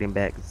plate reading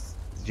back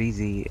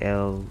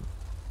GZLOL.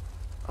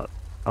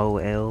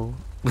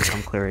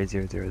 I'm clear at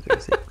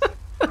 0006.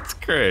 That's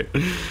great.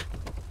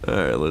 All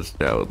right, let's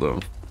chat with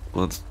them.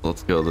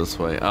 Let's go this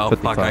way. Oh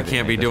fuck, I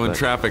can't be doing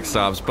traffic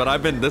stops, but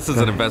I've been. This is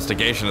an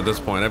investigation at this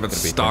point. I've been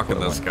stalking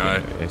this guy.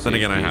 Then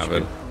again, I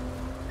haven't.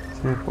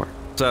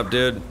 What's up,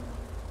 dude?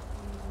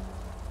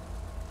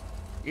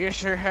 Yes,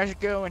 sir. How's it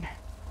going?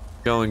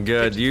 Going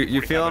good.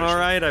 You feeling all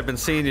right? I've been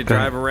seeing you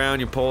drive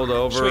around. You pulled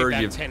over.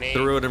 You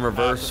threw it in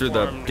reverse through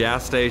the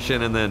gas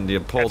station, and then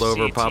you pulled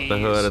over, popped the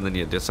hood, and then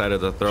you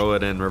decided to throw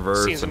it in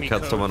reverse and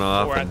cut someone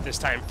off and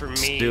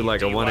do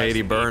like a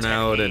 180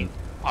 burnout and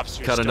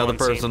cut another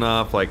person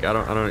off. Like I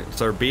don't.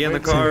 Sir, be in the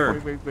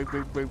car.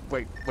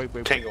 Wait.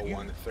 Tango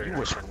 1 You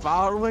was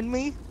following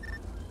me?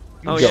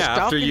 Oh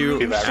yeah, after you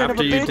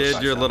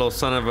did your little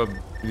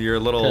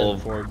your little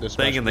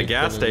thing in the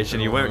gas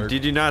station, you went.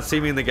 Did you not see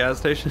me in the gas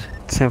station?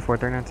 10-4,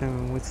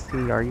 3910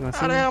 whiskey. Are you on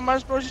How the hell am I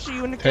supposed to see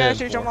you in the gas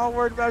station? I'm all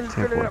worried about just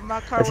filling up my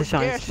car with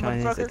gas, at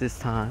motherfucker. this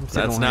time.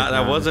 That's not.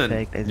 That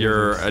wasn't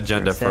your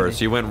agenda first.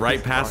 You went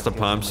right past the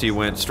pumps. You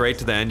went straight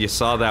to the end. You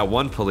saw that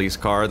one police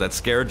car that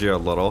scared you a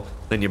little.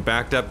 Then you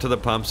backed up to the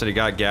pumps and you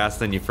got gas.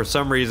 Then you, for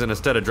some reason,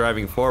 instead of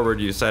driving forward,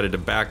 you decided to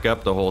back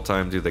up the whole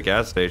time to the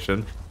gas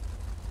station.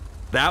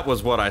 That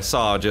was what I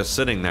saw just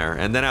sitting there.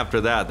 And then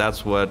after that,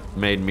 that's what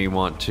made me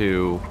want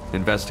to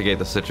investigate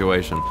the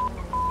situation.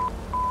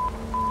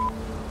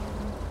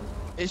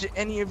 Is it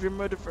any of your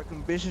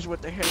motherfucking business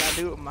what the hell I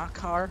do with my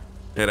car?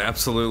 It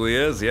absolutely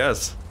is,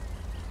 yes.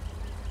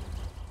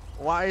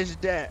 Why is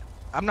that?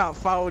 I'm not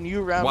following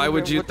you around. Why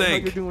would you what the hell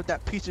think? you're doing with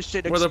that piece of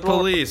shit We're the Explorer?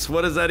 police.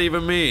 What does that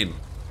even mean?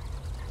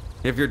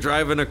 If you're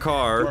driving a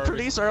car The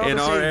police are all in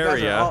the our same. You guys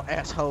area, are all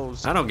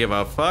assholes. I don't give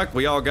a fuck.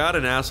 We all got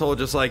an asshole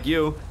just like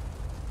you.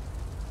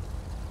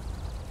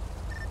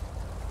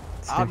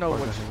 I know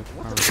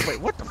what. Wait,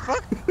 what the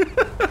fuck?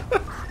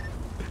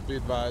 Be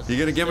advised. You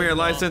gonna give me your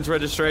license,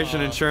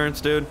 registration,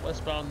 insurance, dude?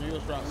 Westbound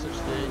US Route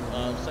 68.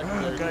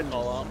 Secondary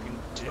call out.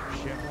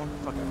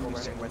 Fucking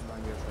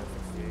westbound US Route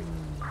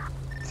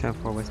 68.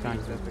 10-4 westbound.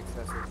 Excess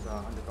is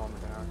 100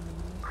 kilometers an hour.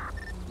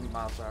 3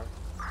 miles per hour.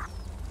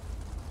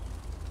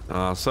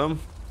 Awesome.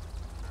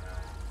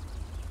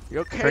 You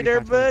okay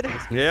there, bud?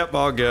 Yep,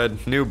 all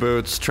good. New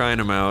boots, trying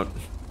them out.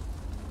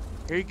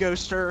 Here you go,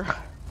 sir.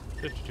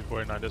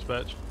 5249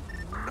 dispatch.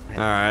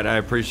 Alright, I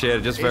appreciate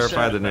it. Just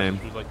verify the name.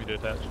 Would like me to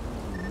attach?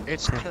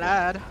 It's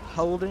Clyde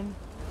Holden.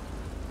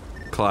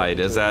 Clyde,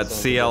 is that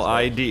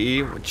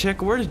C-L-I-D-E?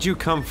 Chick, where did you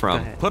come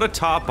from? Put a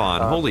top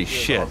on. Holy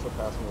shit.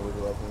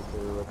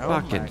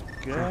 Fucking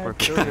God,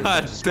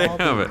 God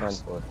damn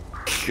it.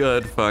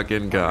 Good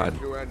fucking God.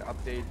 Go ahead and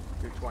update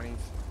your 20s.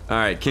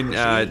 Alright, can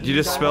you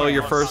just spell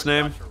your first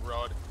name?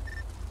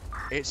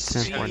 It's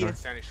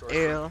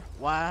C-L-Y-D-E.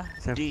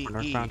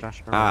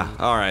 Ah,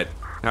 alright.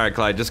 Alright,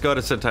 Clyde, just go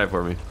to sit tight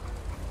for me.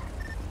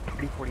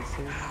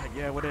 3042.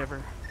 Yeah,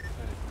 whatever.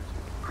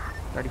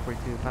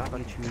 3042, Papa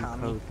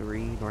code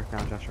 3,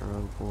 northbound Joshua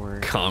Road for...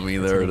 Commie,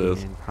 there it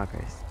is.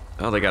 Progress.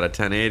 Oh, they got a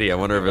 1080. I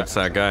wonder if it's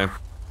that guy. We're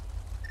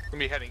gonna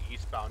be heading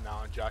eastbound now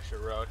on Joshua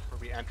Road. We'll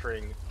be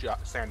entering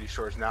Sandy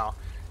Shores now.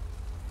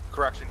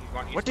 Correction, he's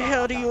going eastbound. What the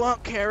hell do you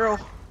want, Carol?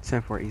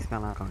 10-4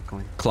 eastbound, I'm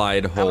going.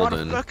 Clyde I'm on a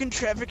Holden. fucking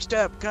traffic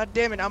stop. God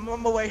damn it, I'm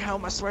on my way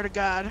home, I swear to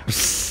God.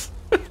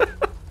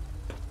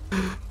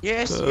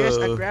 Yes,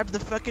 I grabbed the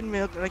fucking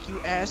milk like you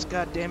asked,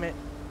 god damn it.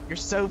 You're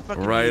so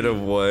fucking Right mean.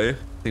 of way.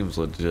 Seems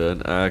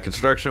legit.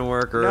 Construction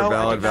worker, No,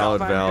 valid, I did not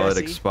find valid,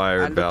 Bessie.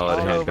 expired, I looked valid,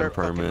 all handgun over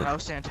fucking permit.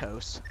 Los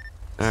Santos.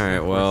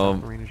 Alright,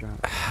 well,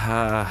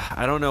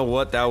 I don't know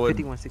what that would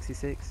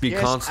 5166. be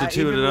Yes,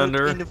 constituted I even under.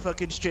 looked in the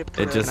fucking strip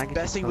club. It just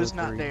Bessie was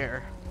not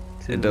there.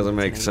 it doesn't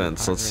make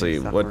sense. Let's see.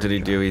 What did he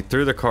do? He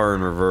threw the car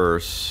in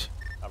reverse.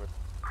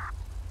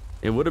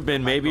 It would have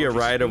been maybe a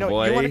right of No, you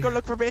way. want to go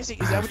look for Bessie?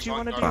 Is that what you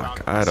want to do?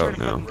 Fuck, I don't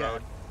know.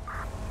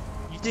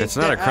 It's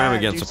not a crime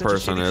against a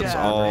person. It's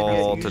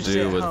all to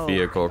do with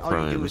vehicle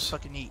crimes.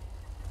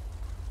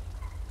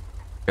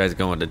 Guy's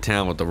going to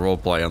town with the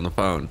roleplay on the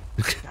phone.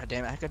 God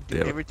damn it, I gotta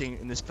do everything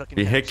in this fucking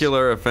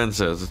Vehicular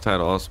offenses. The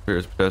title all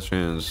superiors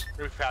pedestrians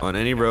on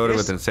any road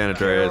within San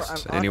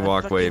Andreas, any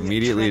walkway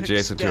immediately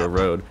adjacent to a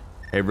road,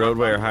 a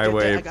roadway or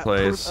highway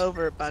place. I got pulled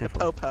over by the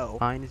popo.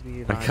 I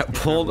got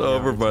pulled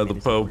over by the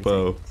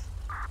popo.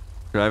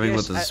 Driving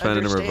with a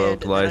suspended and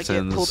revoked license.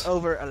 I get pulled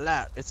over a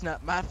lot. It's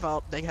not my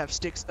fault. They have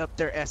sticks up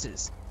their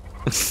asses.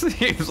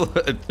 Seems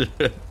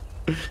legit.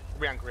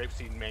 We're on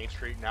Grapeseed Main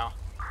Street now.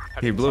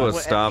 He blew a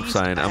stop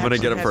sign. I'm gonna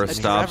get him for a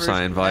stop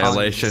sign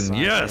violation.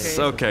 Yes.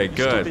 Okay.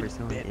 Good.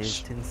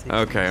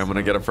 Okay. I'm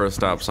gonna get him for a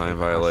stop sign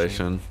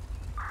violation.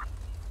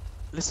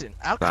 Listen,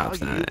 I'll call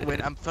you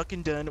when I'm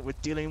fucking done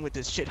with dealing with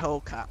this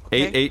shithole cop.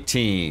 Okay?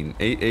 818.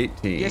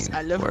 818. Yes,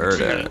 I love Where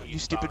you, at? you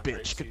stupid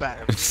bitch.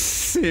 Goodbye.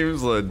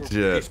 Seems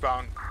legit.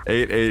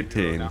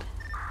 818.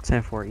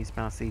 10-4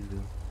 eastbound Seaview.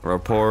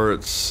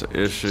 Reports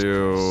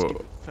issue.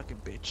 Stupid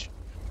fucking bitch.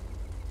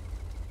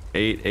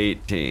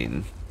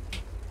 818.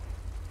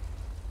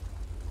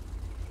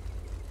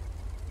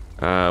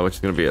 Which is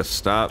gonna be a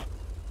stop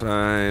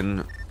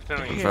sign.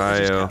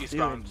 Bio. 10-4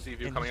 eastbound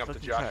Seaview coming up to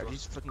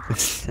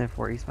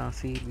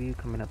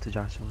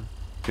Joshua.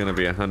 It's gonna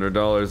be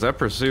 $100. That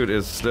pursuit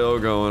is still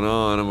going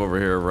on. I'm over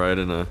here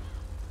writing a.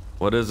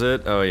 What is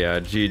it? Oh yeah,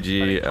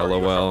 GG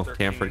LOL.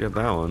 Can't forget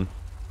that one.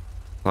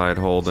 Clyde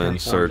Holden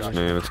search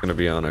name. It's gonna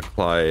be on a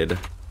Clyde.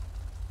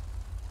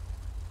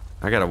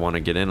 I gotta want to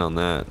get in on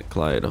that.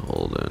 Clyde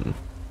Holden.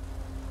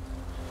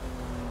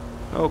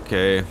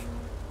 Okay,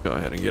 go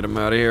ahead and get him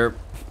out of here.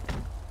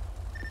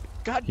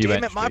 God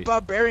damn it, my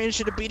barbarian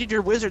should have beaten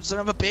your wizard, son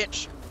of a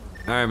bitch.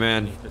 Alright,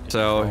 man.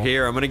 So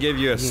here, I'm gonna give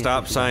you a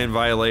stop sign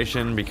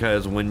violation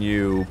because when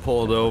you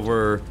pulled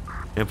over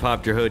and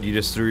popped your hood, you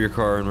just threw your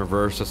car in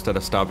reverse instead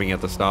of stopping at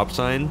the stop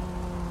sign.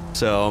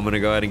 So I'm gonna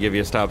go ahead and give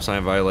you a stop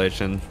sign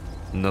violation.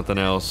 Nothing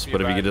else.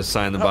 But if you could just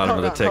sign the bottom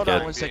of the ticket.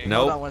 Hold on 1 second. Nope.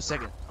 Hold on 1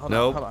 second.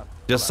 Nope.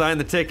 Just sign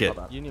the ticket.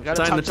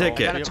 Sign the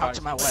ticket.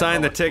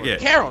 Sign the ticket.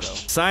 Carol.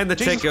 Sign the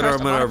Jesus ticket or I'm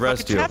Christ, gonna on a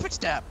arrest fucking you. traffic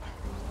stop.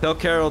 Tell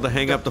Carol to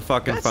hang up the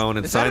fucking phone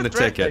and sign the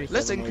ticket.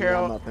 Listen,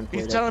 Carol,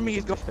 he's telling me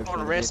he's going to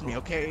arrest me,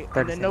 okay?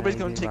 And then nobody's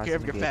going to take care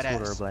of your fat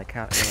ass.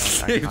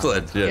 Seems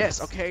legit.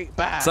 Yes, okay,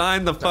 bye.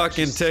 Sign the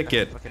fucking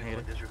ticket.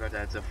 Disregard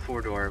that. It's a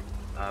 4-door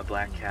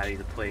black caddy.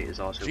 The plate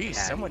is also Jeez, caddy.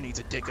 someone needs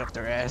to dig up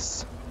their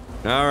ass.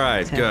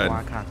 Alright, good.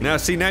 Now,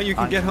 see, now you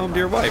can get home to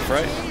your wife,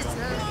 right?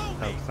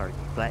 Oh, sorry.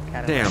 Black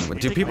cat. Damn,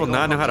 do people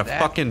not know how to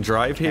fucking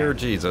drive here?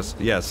 Jesus.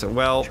 Yes,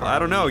 well, I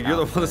don't know. You're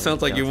the one that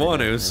sounds like you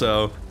want to,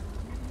 so.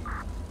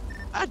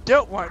 I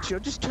don't want to.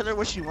 Just tell her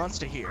what she wants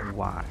to hear.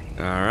 Why?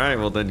 Alright,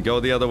 well then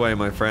go the other way,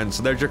 my friend.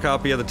 So there's your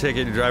copy of the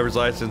ticket, your driver's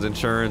license,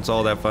 insurance,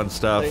 all that fun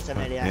stuff.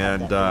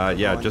 And,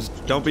 yeah,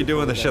 just don't be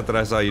doing the shit that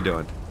I saw you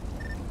doing.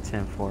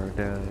 10-4,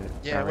 the...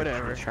 Yeah,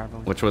 whatever.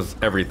 Which was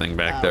everything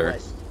back there.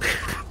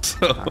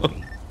 So.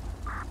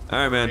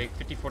 Alright, man.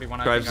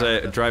 Drive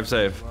safe. Drive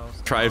safe.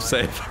 Drive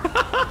safe.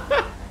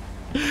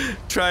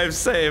 Drive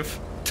safe.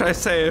 Try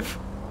safe.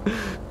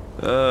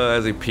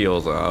 As he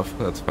peels off.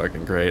 That's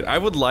fucking great. I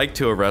would like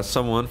to arrest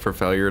someone for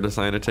failure to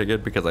sign a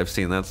ticket because I've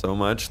seen that so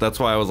much. That's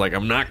why I was like,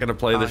 I'm not gonna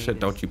play this shit.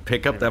 Don't you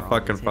pick up that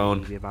fucking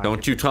phone.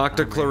 Don't you talk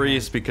to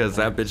Clarice because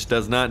that bitch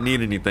does not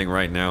need anything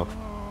right now.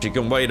 She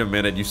can wait a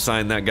minute. You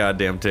sign that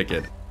goddamn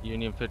ticket.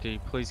 Union 50,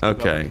 please keep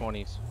Okay. up the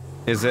 20s.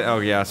 Is it? Oh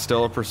yeah,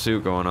 still a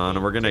pursuit going on,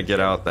 and we're gonna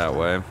get out that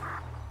way.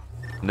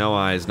 No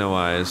eyes, no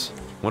eyes.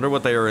 Wonder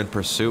what they are in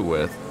pursuit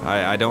with.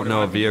 I don't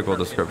know a vehicle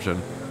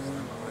description.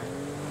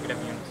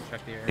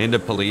 Into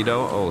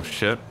Polito? Oh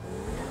shit.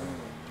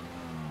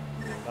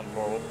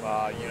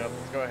 Units,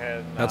 go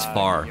ahead. That's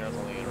far. Units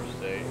on the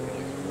interstate, at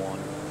least one.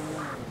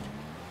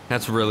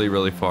 That's really,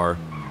 really far.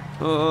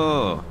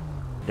 Oh.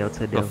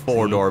 Delta, a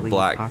four-door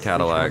black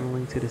Cadillac.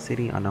 Traveling to the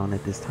city unknown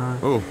at this time.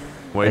 Oh,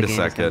 wait a Again, it's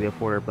gonna be second. a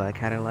four-door black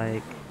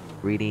Cadillac,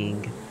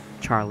 reading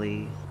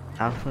Charlie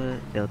Alpha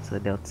Delta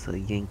Delta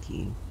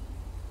Yankee.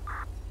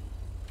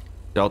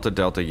 Delta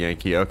Delta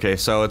Yankee. Okay,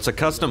 so it's a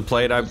custom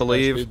plate, I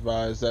believe.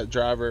 Advise that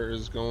driver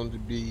is going to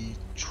be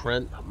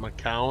Trent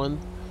McCowan.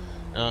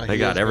 They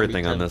got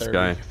everything on this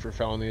guy. For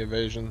felony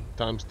evasion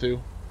 ×2.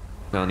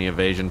 Felony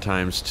evasion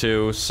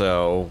 ×2.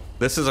 So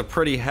this is a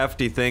pretty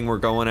hefty thing we're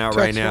going out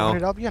right now.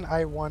 I'll be on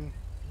I-1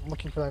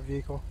 looking for that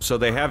vehicle. So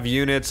they have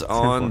units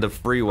on the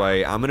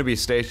freeway. I'm gonna be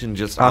stationed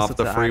just off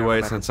the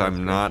freeway since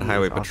I'm not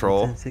highway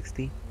patrol.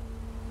 1060.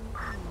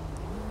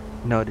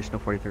 No additional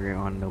 43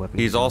 on the weapon.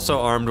 He's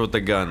also armed with the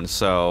gun,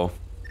 so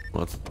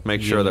let's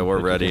make sure that we're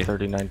ready.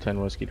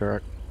 3910 Whiskey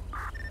Direct.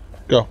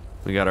 Go.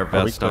 We got our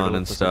vest on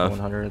and stuff.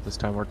 100 at this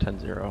time, we're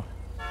 10-0.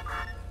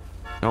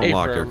 Don't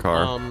lock your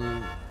car.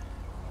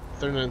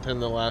 3910,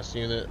 the last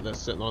unit that's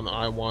sitting on the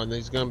I-1.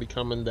 He's gonna be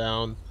coming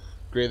down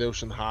Great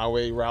Ocean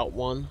Highway, Route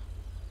 1,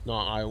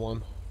 not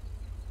I-1.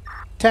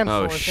 10-4,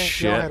 oh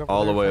shit!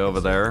 All the way over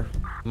there,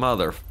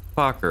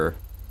 motherfucker.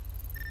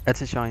 That's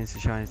a shine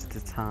at the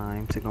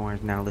time. Signal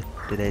is now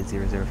lifted at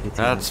 0015.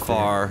 That's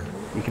far.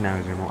 You can now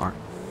resume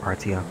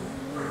RTO.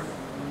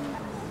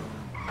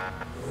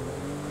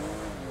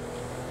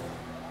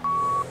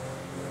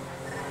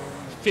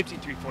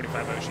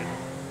 $53.45 Ocean.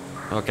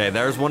 Okay,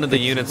 there's one of the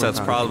units that's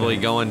probably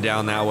going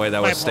down that way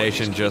that was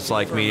stationed just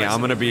like me.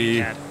 I'm gonna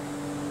be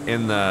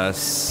in the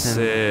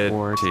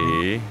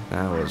city.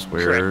 That was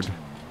weird.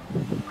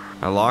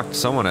 I locked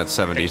someone at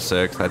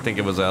 76. I think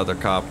it was the other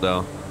cop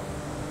though.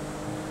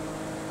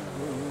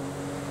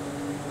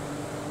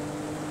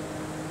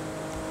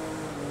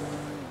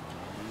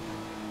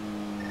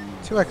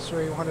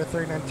 X-ray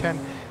 13910.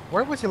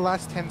 Where was he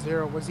last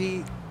 10-0? Was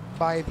he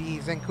by the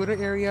Zancudo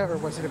area or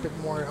was it a bit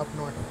more up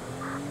north?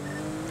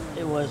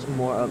 It was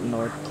more up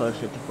north,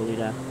 closer to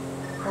Polita.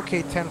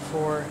 Okay,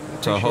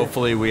 10-4. So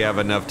hopefully we have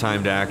enough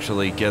time to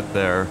actually get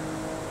there.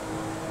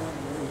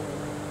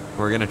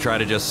 We're gonna try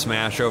to just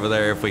smash over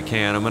there if we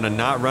can. I'm gonna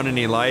not run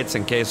any lights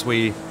in case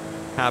we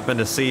happen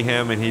to see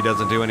him and he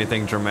doesn't do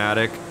anything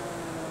dramatic.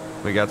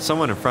 We got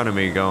someone in front of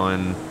me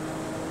going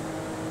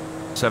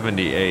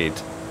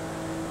 78.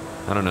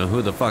 I don't know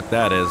who the fuck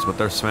that is, but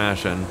they're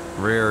smashing.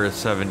 Rear is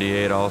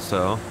 78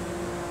 also.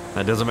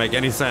 That doesn't make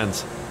any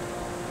sense.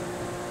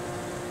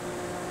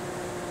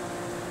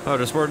 Oh,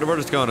 we're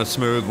just going a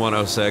smooth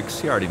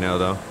 106. You already know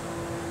though.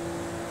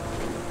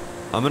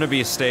 I'm gonna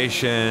be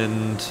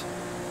stationed.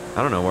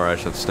 I don't know where I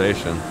should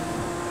station.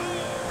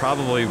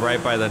 Probably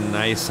right by the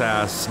nice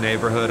ass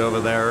neighborhood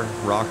over there,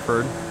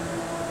 Rockford.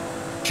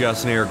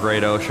 Just near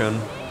Great Ocean.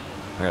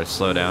 I gotta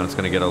slow down. It's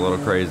gonna get a little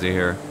crazy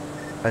here.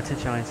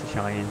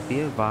 Attention, be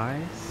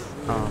advised.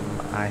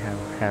 I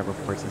have had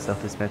reports of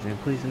self-dispatching.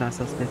 Please do not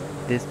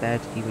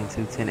self-dispatch even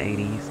to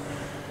 1080s.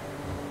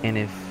 And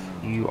if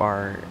you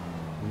are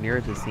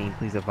near the scene,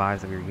 please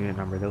advise of your unit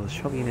number. Those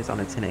trouble units on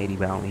the 1080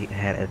 but only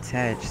had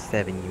attached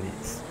 7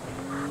 units.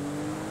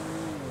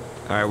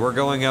 Alright, we're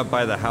going up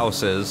by the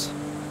houses.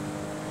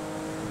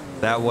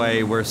 That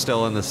way we're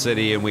still in the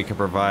city and we can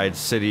provide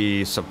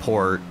city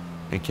support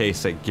in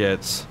case it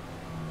gets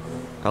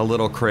a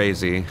little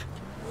crazy.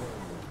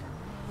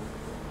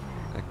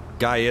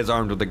 Guy is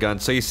armed with a gun.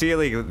 So you see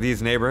like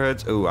these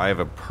neighborhoods? Ooh, I have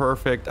a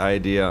perfect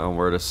idea on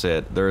where to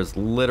sit. There's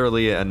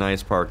literally a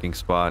nice parking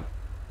spot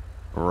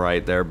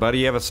right there. Buddy,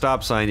 you have a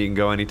stop sign. You can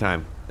go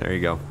anytime. There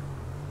you go.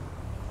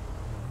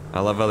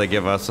 I love how they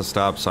give us a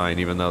stop sign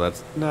even though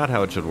that's not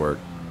how it should work.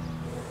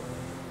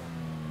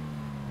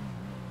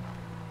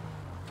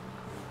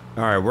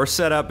 Alright, we're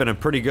set up in a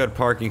pretty good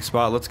parking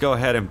spot. Let's go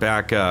ahead and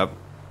back up.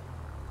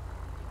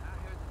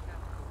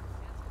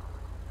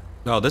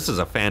 Oh, this is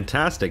a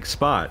fantastic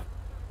spot.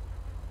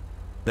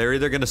 They're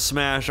either going to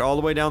smash all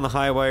the way down the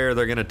highway or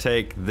they're going to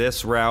take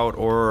this route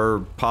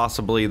or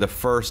possibly the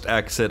first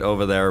exit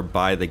over there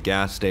by the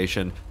gas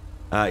station.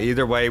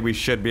 Either way, we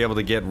should be able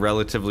to get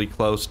relatively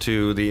close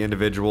to the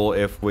individual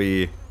if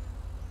we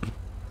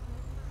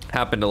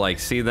happen to like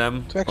see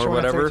them or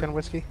whatever. 3910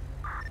 whiskey.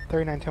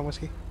 3910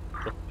 whiskey.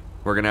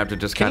 We're going to have to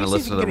just kind of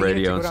listen to the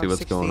radio and see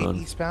what's going on.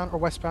 Eastbound or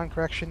westbound,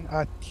 correction.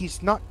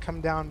 He's not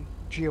come down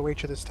GOH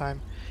at this time.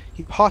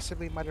 He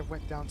possibly might have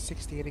went down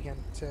 68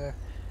 again to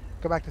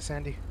go back to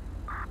Sandy.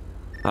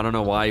 I don't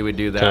know why you would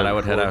do that. I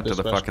would head out to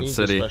the fucking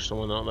city. Dispatch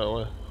someone out that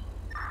way.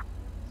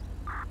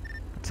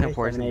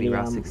 10-4 is gonna be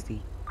Route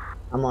 60.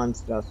 I'm on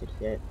Route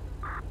 68.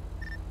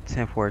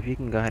 10-4, if you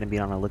can go ahead and be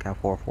on the lookout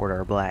for a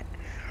four-door black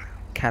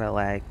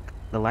Cadillac.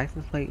 The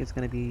license plate is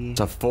gonna be. It's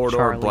a four-door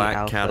Charlie black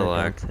Alpha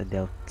Cadillac.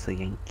 Delta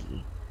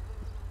Yankee.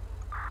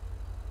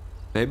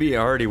 Maybe you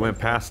already went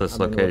past this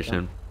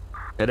location.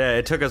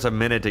 It took us a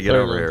minute to get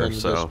over here,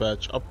 so.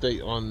 Dispatch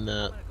update on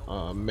that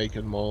make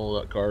and model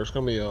of that car. It's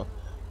gonna be a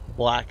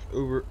black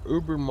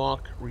Uber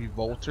Mach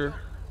Revolter.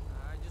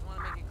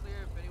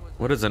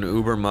 What is an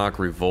Uber Mach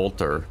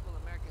Revolter?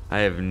 I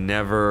have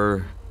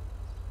never.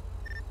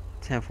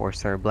 10-4,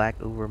 sir. Black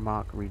Uber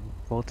Mach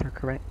Revolter,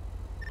 correct?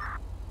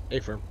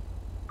 Affirm.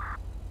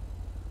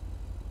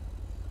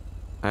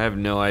 I have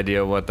no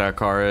idea what that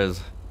car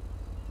is.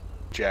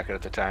 Jacket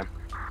at the time.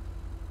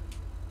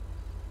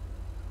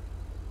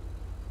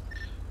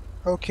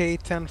 Okay,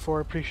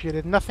 10-4,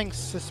 appreciated. Nothing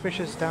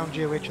suspicious down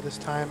GOH at this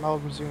time. I'll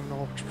resume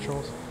normal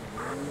patrols.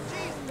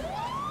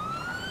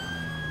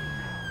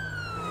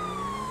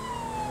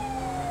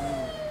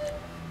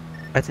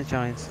 Attention,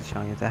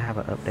 I have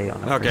an update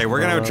on the Okay, we're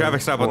gonna have a traffic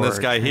stop on this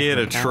guy. He hit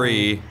a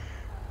tree.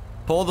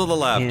 Pull to the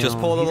left. Just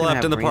pull to the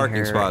left in the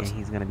parking spots.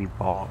 He's gonna be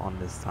ball on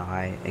this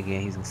side.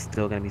 Again, he's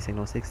still gonna be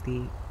signal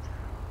 60.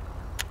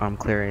 I'm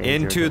clearing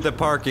into the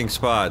parking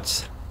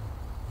spots.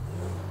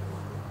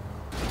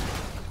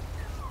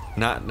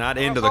 Not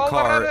into the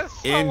car.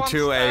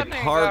 Into a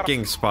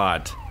parking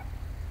spot.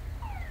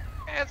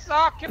 It's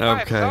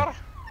occupied, sir.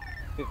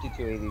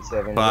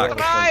 5287. Fuck.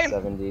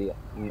 70.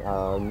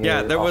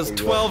 Yeah, there was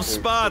 12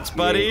 spots,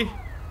 buddy.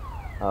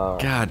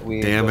 God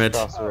damn it.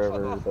 Across the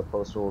river, the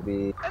poster will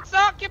be. It's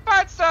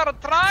occupied, sir.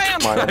 Try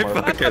and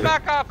have to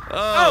back up.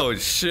 Oh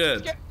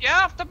shit. You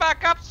have to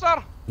back up,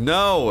 sir.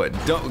 No,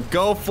 don't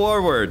go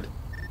forward.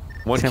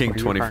 1 King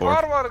 24.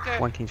 Forward, okay.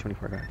 1 King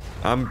 24, guys.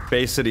 I'm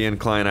Bay City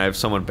Incline. I have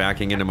someone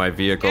backing into my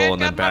vehicle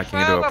and then backing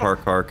into a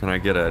parked car. Can I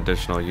get an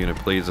additional unit,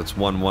 please? It's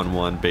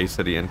 111 Bay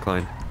City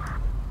Incline.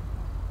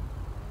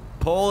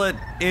 Pull it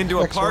into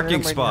a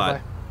parking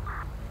spot.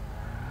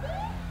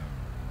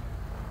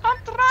 I'm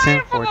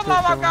trying for the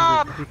love of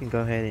God. If you can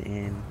go ahead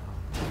and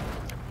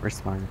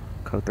respond,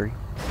 code 3.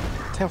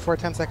 10-4,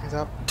 10 seconds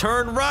out.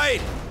 Turn right.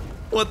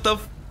 What the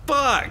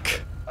fuck?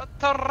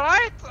 To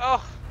right?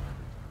 Oh.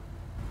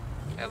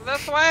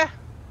 This way?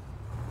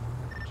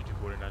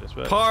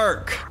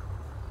 Park.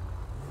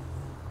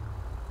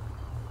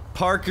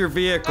 Park your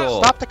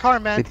vehicle. Stop the car,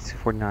 man.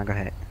 5249, go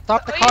ahead.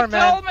 Stop the car,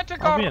 man. Told me to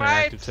go I'll be in an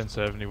right. active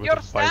 1070 with You're a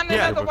bike standing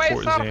in the way,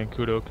 Fort sir.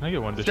 Zancudo. Can I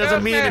get one additional?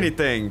 Doesn't mean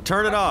anything.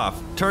 Turn it off.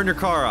 Turn your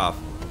car off.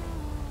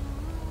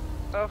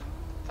 Oh,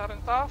 turn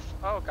it off?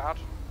 Oh, God.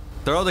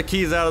 Throw the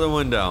keys out of the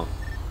window.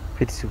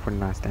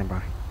 5249, stand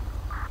by.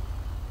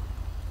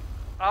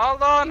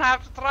 Hold on,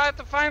 have to try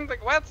to find the.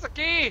 Where's the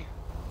key?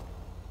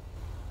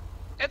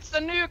 It's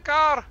the new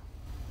car.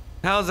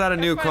 How's that a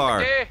new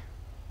car?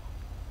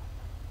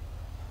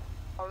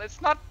 Well,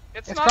 it's not.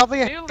 It's not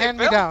probably a newly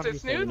hand-me-down. built.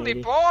 It's newly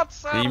bought,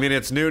 sir. You mean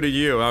it's new to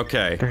you?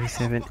 Okay.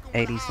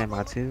 3780, stand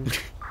by 2.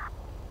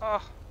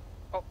 Oh.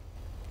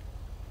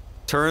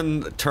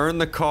 Turn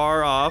the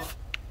car off.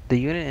 The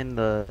unit in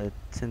the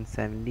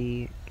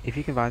 1070, if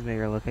you can advise me of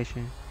your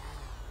location.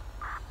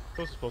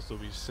 This is supposed to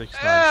be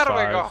 695.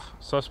 There we go.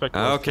 Suspect.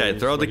 Okay,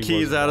 throw the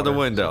keys out of the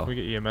window. So can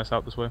we get EMS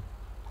out this way?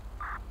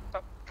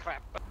 Oh,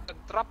 crap.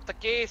 Drop the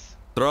keys.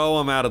 Throw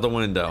them out of the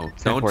window.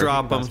 Don't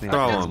drop them.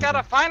 Throw Just them.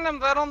 gotta find them.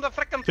 They're on the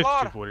frickin'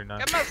 floor. 5249.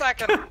 Give me a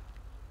second.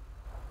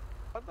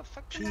 What the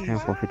fuck?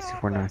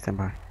 10-4, stand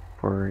by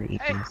for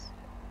EMS.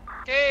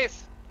 Hey,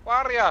 keys.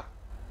 Warrior.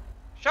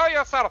 Show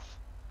yourself.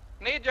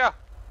 Need ya.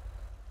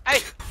 Hey,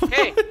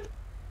 hey.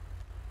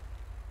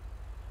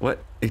 What?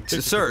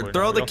 Sir,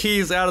 throw the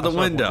keys out of the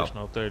window.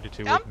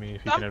 32 with me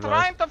if you can I'm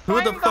trying to Who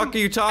find the fuck them. are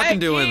you talking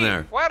to in key,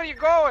 there? Where are you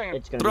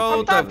going? Throw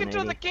I'm talking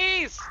to the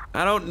keys.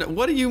 I don't know.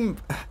 What do you?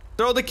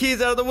 Throw the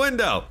keys out of the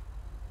window.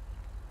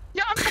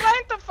 Yeah, I'm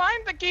trying to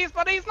find the keys,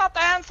 but he's not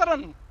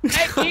answering.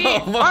 Hey, key,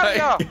 Oh my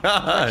Warrior.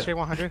 God. X-ray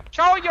 100.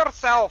 Show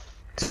yourself.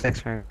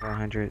 X-ray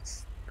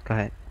 100s, go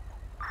ahead.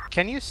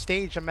 Can you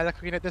stage a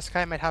medical unit? This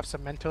guy might have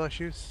some mental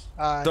issues.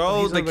 Throw he's a the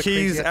little bit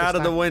keys crazy at out this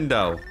of the time.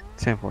 window.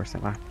 10-4,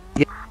 stand by.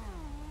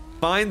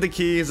 Find the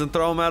keys and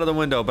throw them out of the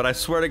window. But I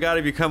swear to God,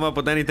 if you come up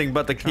with anything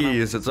but the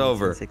keys, it's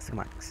over. 6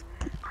 mics.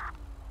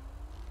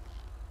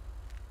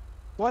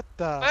 What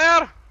the?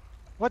 There.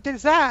 What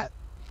is that?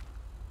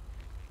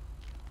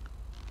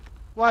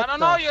 What I don't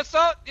the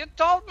know. You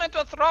told me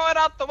to throw it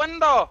out the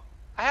window.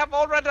 I have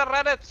already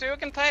read it, so you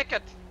can take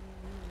it.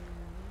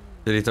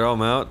 Did he throw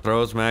them out?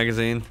 Throw his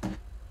magazine?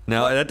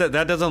 No,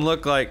 that doesn't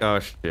look like. Oh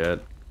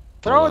shit.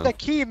 Throw the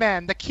key,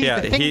 man. The key, Yeah,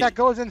 the thing that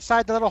goes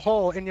inside the little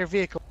hole in your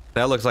vehicle.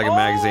 That looks like a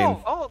magazine.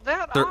 Oh,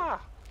 there.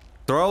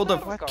 Throw the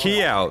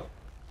key out.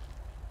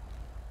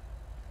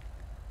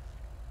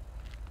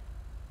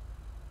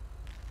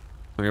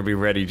 I'm gonna be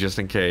ready just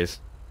in case.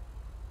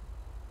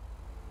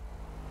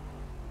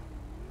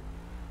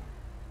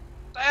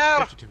 There.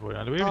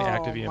 5249. Do we have any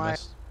active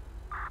EMS?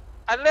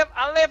 I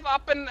live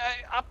up in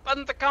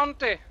the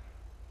county.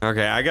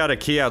 Okay, I got a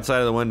key outside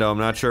of the window. I'm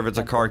not sure if it's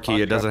a car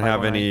key. It doesn't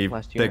have any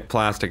thick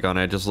plastic on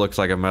it. It just looks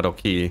like a metal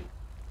key.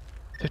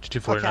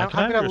 5249. Okay,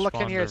 I'm gonna look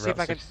in here and see if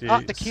I can.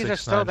 Oh, the keys are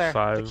still there.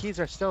 The keys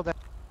are still there.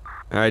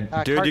 All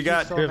right, dude, you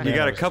got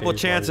a couple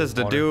chances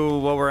to do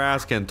what we're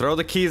asking. Throw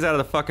the keys out of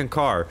the fucking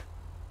car.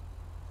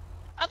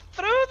 I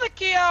threw the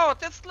key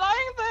out. It's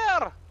lying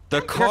there.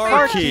 The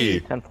car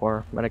key.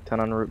 10-4, medic 10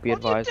 en route. Be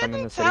advised, I'm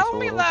in the city, so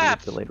we'll need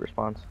delayed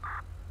response.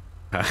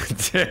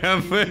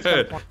 Damn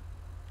it!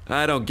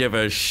 I don't give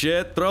a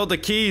shit. Throw the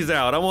keys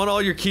out. I want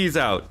all your keys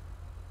out.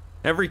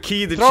 Every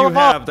key that you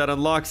have that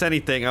unlocks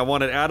anything, I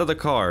want it out of the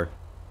car.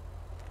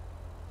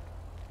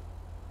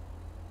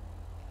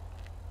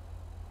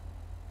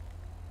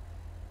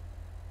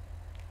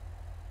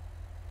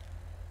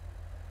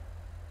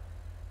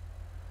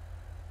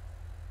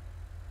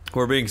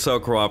 We're being so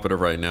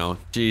cooperative right now.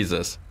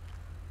 Jesus.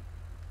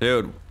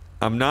 Dude,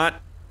 I'm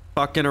not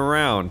fucking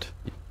around.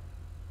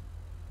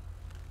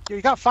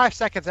 You got 5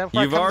 seconds.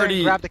 You've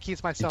already grab the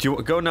keys myself.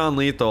 Go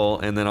non-lethal,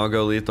 and then I'll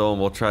go lethal, and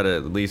we'll try to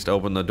at least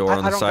open the door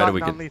on the side.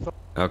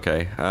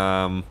 Okay.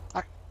 I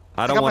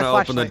don't want to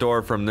open the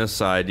door from this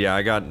side. Yeah,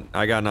 I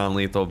got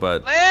non-lethal,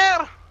 but.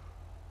 There.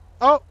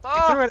 Oh,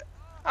 you threw it.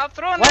 I've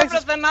thrown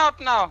everything out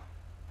now.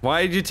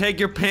 Why did you take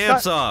your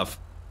pants off?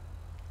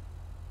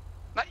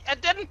 No, I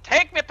didn't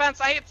take my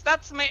pants.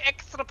 That's my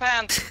extra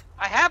pants.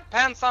 I have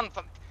pants on.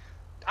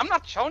 I'm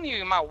not showing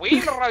you my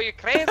wiener. Are you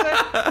crazy?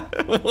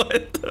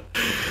 What?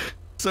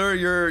 Sir,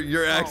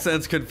 your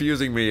accent's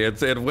confusing me.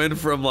 It went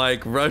from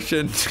like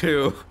Russian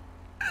to.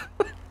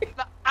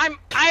 I'm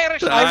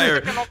Irish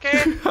Mexican,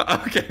 okay?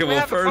 Okay,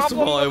 well, first of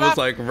all, it was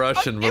like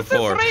Russian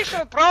before. Is this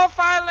racial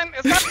profiling?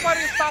 Is that why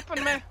you're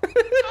stopping me?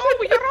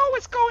 Oh, you're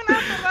always going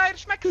after the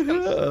Irish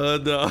Mexicans.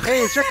 No. Hey,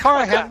 is your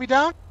car a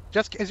hand-me-down?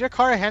 Is your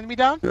car a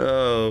hand-me-down?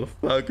 Oh,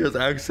 fuck, his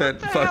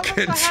accent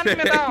fucking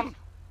changed.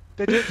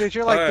 Did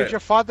your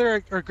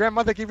father or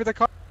grandmother give you the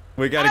car?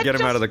 We gotta get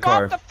him out of the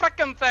car. The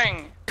frickin'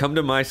 thing. Come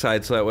to my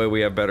side so that way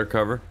we have better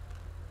cover.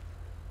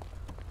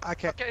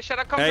 Okay, should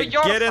I come to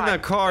your get side? in the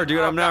car,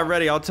 dude. I'm not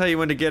ready. I'll tell you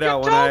when to get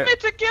out. You told me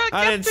to get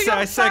I didn't to say. your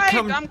I said side.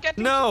 come.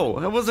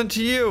 No, it wasn't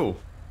to you.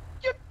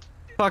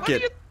 Fuck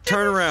it.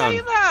 Turn around.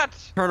 Say that.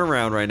 Turn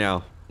around right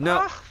now.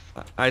 No.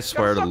 I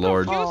swear to the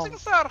Lord. Confusing,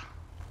 sir.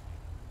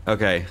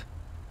 Okay.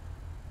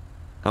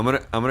 I'm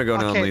gonna go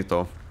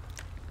non-lethal.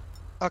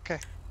 Okay.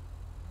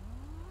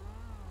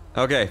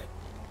 Okay.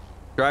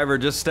 Driver,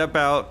 just step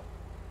out.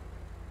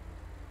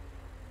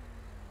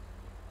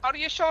 Are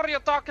you sure you're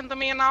talking to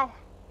me now?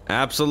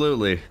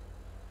 Absolutely.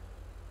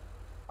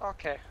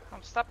 Okay,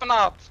 I'm stepping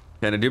out.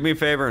 Can you do me a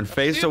favor and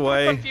face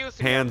away,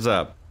 hands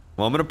up?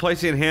 Well, I'm gonna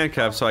place you in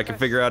handcuffs so I can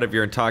figure out if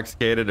you're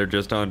intoxicated or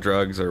just on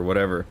drugs or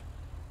whatever.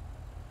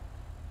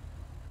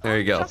 There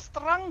you go. Just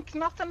drunk,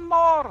 nothing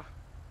more.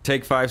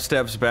 Take 5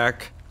 steps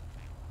back.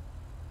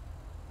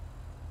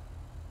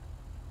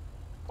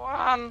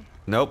 1.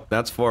 Nope,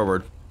 that's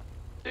forward.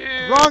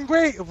 2.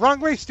 Wrong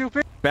way,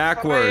 stupid.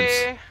 Backwards.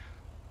 3.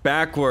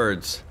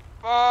 Backwards.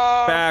 4.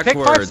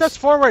 Backwards. Take 5 steps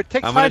forward.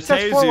 Take 5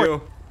 steps forward. I'm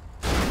gonna tase you.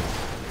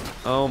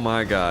 Oh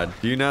my god.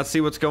 Do you not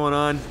see what's going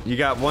on? You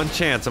got one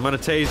chance. I'm gonna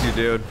tase you,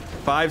 dude.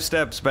 5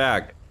 steps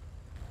back.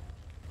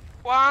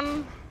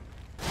 1,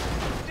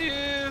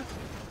 2,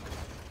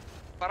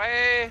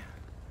 3.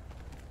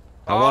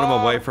 I want him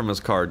away from his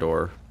car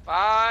door.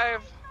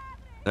 5.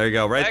 There you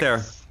go, right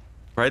there.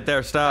 Right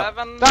there, stop.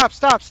 7.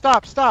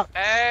 Stop.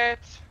 8.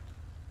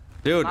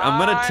 Dude, I'm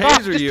gonna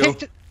taser you.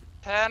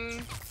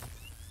 10.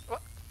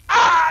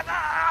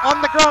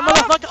 On the ground,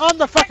 motherfucker, on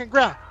the fucking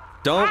ground.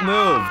 Don't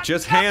move,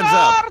 just hands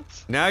up.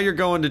 Now you're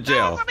going to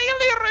jail. That's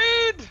really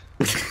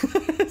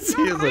rude.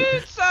 Seriously.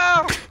 Rude,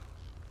 sir.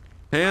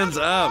 Hands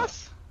up.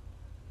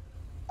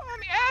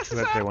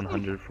 Pay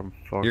 100 from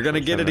 4. You're gonna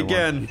get it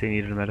again. You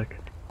needed a medic.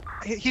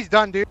 He's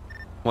done, dude.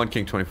 1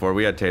 King 24.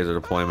 We had taser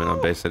deployment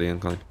on Bay City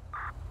Incline.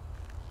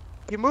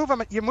 You move,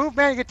 man. You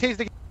get tased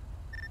again.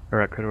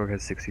 Alright, Credit Work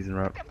has 60s en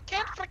route. I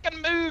can't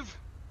freaking move.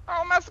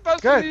 How am I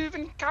supposed to move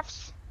in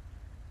cuffs?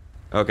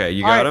 Okay,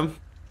 you got him?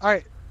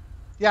 Alright.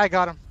 Yeah, I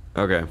got him.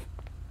 Okay.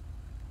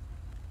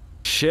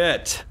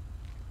 Shit.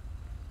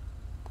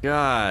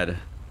 God.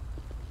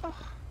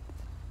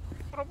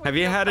 Have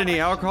you had any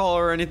alcohol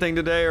or anything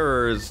today,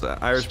 or is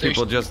Irish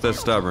people just this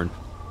stubborn?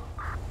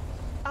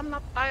 I'm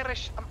not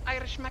Irish. I'm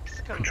Irish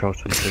Mexican. Control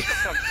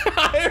 26.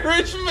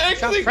 Irish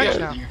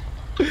Mexican.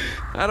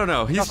 I don't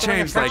know. He's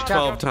changed like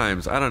 12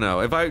 times. I don't know.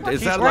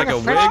 Is that like a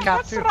wig?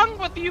 What's wrong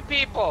with you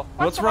people?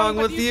 What's wrong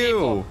with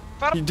you?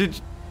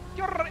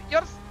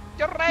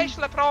 You're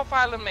racially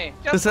profiling me.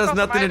 This has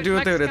nothing to do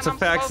with it. It's a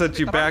fact that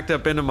you backed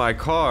up into my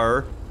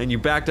car, and you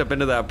backed up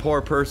into that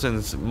poor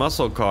person's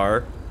muscle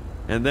car,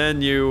 and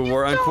then you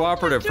were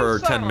uncooperative for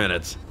 10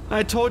 minutes.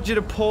 I told you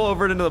to pull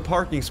over into the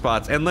parking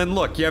spots, and then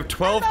look, you have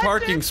 12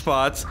 parking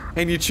spots,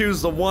 and you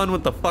choose the one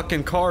with the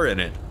fucking car in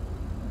it.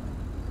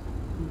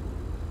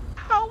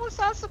 How was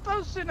I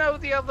supposed to know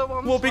the other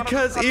ones? Well,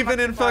 because even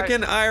in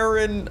fucking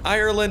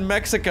Ireland,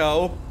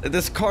 Mexico,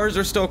 cars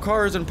are still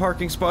cars and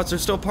parking spots are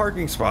still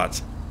parking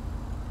spots.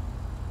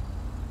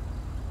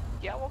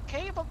 Yeah,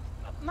 okay, but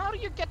now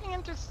you're getting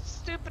into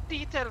stupid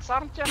details,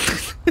 aren't you?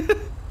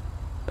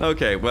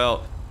 Okay,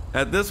 well,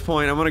 at this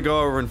point, I'm gonna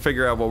go over and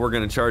figure out what we're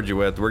gonna charge you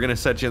with. We're gonna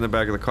set you in the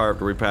back of the car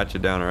after we pat you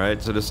down,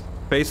 alright? So just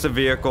face the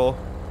vehicle.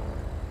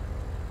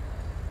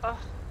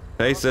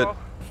 Face it.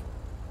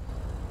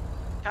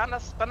 Kinda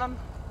spinning.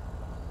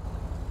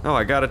 Oh,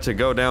 I got it to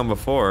go down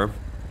before.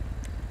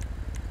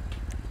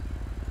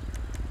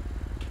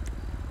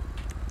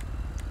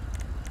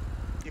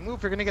 If you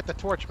move, you're gonna get the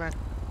torch, man.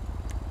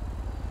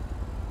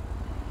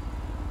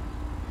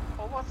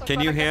 Can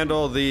you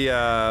handle the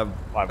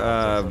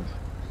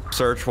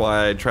search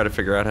while I try to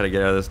figure out how to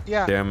get out of this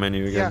damn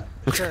menu again?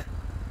 Yeah, sure.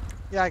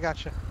 Yeah, I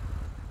gotcha.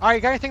 Alright,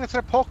 you got anything that's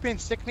gonna poke me and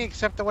stick me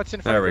except the what's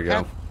in front There of we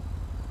your go. pen?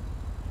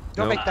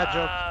 Don't make that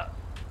joke.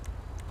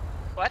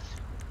 What?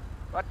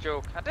 What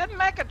joke? I didn't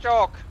make a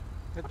joke.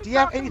 Do you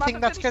have anything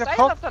that's gonna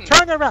poke?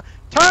 Turn around!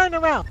 Turn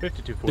around!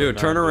 Dude,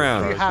 turn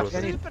around. Do you have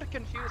any? Super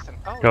confusing.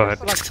 Oh, Go ahead.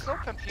 Like, so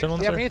confusing. Do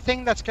you have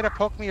anything that's gonna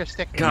poke me or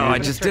stick me? God, I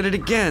just did it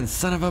again,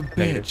 son of a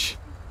bitch.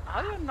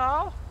 How do you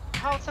know?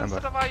 How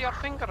sensitive are your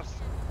fingers?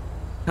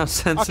 How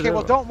sensitive? Okay,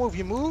 well don't move.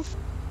 You move,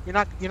 you're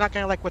not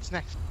gonna like what's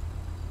next.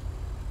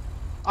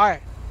 All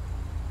right.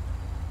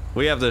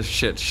 We have this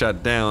shit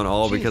shut down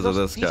all because of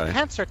this guy. These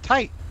pants are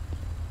tight.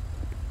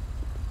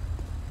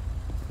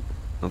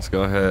 Let's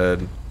go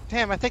ahead.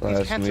 Damn, I think these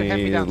Let pants are me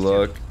hand-me-downs too.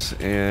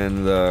 looked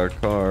in the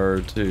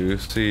car to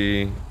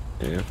see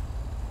if.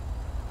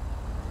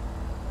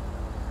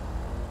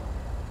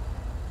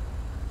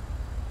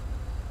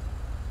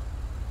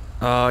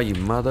 Oh, you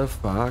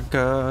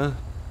motherfucker.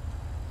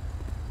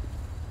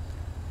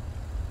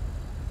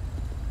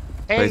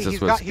 Hey, Place this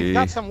he's whiskey.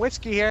 got some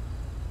whiskey here.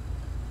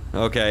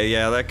 Okay,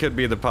 yeah, that could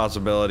be the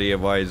possibility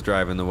of why he's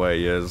driving the way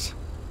he is.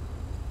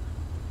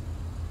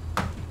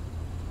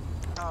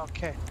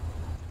 Okay.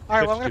 All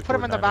right, well, I'm gonna put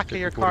him in the back of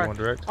your car. All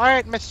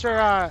right,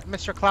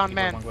 Mr. Clown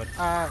Man.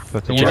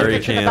 Jerry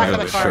get you in the can back of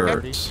have the car,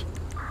 okay? shirts.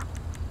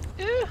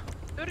 Ew,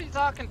 who are you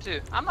talking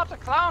to? I'm not a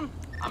clown.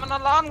 I'm an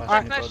alarm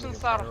technician,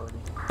 sir.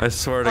 I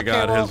swear to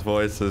God, his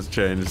voice has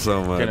changed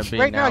so much.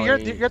 Right now, you're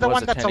the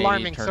one that's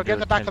alarming, so get in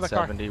the back of the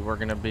car. We're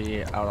gonna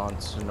be out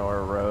on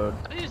Sonora Road.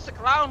 Who's the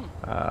clown?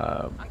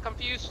 I'm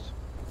confused.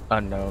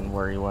 Unknown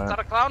where he Is went. that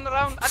a clown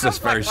around? I It's don't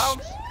this like very,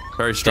 clowns.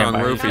 very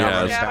strong roof he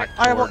has.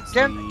 All right, well,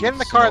 get in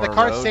the car. The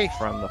car's Road safe.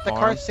 from the The farm.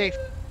 car's safe.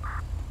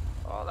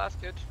 Oh, that's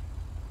good.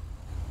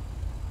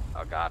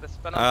 Oh God, it's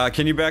been.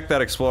 Can you back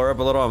that Explorer up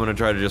a little? I'm gonna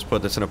try to just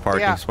put this in a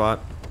parking Yeah. spot.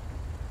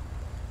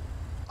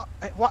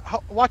 Hey,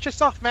 watch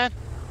yourself, man.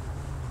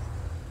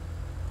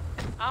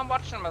 I'm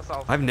watching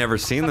myself. I've never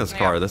seen this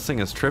car. This thing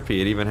is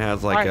trippy. It even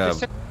has like All right, a just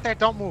sit there.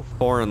 Don't move.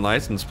 foreign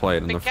license plate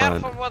in Be the careful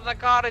front. with the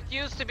car. It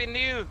used to be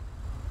new.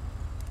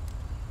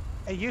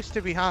 It used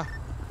to be, huh?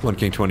 1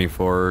 King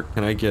 24.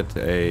 Can I get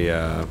a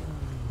All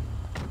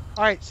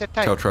right, sit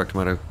tight. tow truck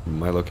to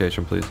my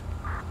location, please?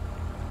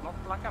 Not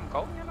like I'm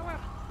going anywhere.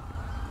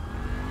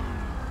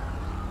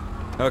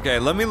 Okay,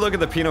 let me look at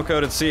the penal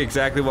code and see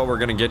exactly what we're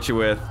gonna get you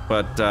with.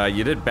 But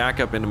you did back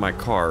up into my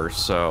car,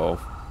 so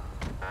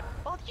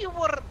Well, you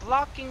were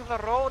blocking the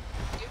road.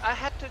 I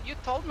had to. You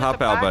told me hop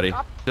to out, back buddy.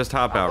 up. Just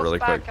hop I out was really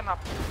quick. backing up.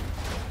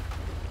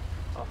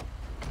 Oh.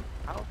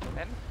 Out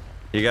then.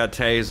 You got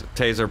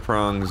taser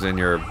prongs in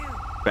your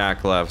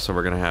back left, so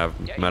we're gonna have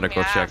Yeah,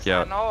 medical yes, check you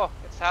out. I know.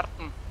 It's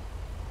hurting.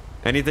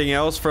 Anything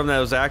else from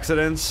those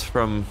accidents?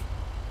 From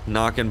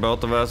knocking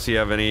both of us? You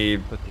have any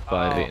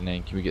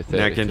 5589, can we get 32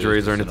 neck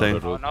injuries or anything?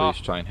 Road, no.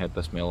 please try and head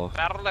this mail off.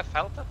 Barely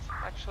felt it,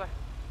 actually.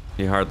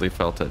 You hardly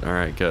felt it. All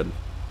right, good.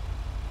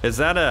 Is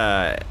that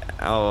a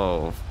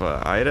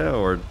Ida,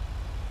 or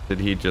did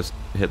he just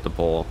hit the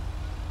pole?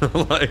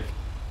 Like,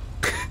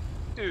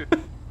 Dude.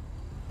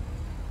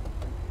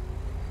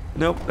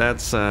 nope,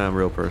 that's a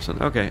real person.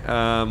 Okay.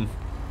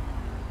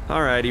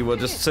 Alrighty, we'll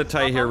just sit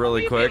tight here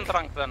really quick.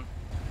 Drunk, then.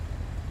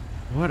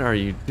 What are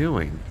you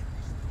doing?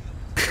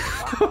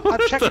 I'm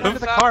checking under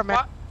the car,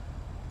 man.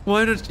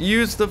 Why don't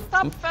use the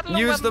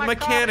with my mechanic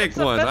car. It's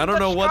a one? I don't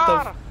know vintage what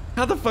car.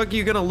 how the fuck are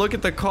you gonna look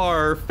at the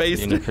car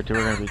face? Unit 50,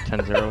 we're gonna be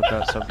 10-0 with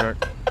that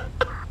subject.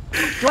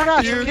 You're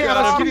not. You can't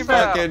gotta be get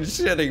back. fucking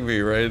shitting me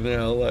right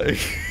now, like.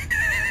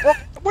 Well,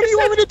 what do you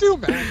want me to do,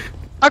 man?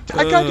 I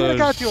gotta do what I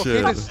gotta do. Okay,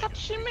 shit. listen.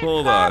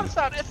 Hold on.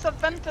 It's a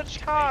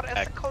vintage car.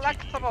 It's a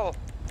collectible.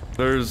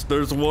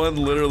 There's one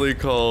literally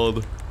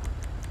called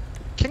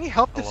Can you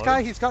help this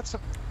guy? He's got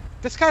some.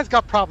 This guy's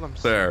got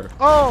problems. there.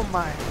 Oh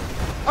my.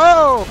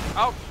 Oh.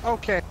 Oh.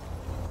 Okay.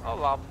 Oh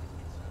lord.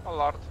 Oh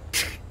lord.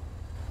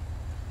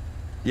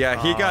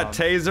 Yeah, he got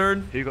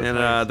tasered, and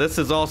tased. this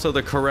is also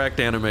the correct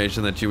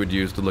animation that you would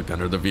use to look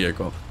under the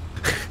vehicle.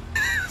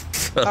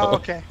 So. Oh,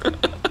 okay.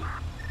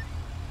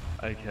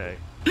 Okay.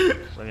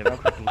 So yeah, I'll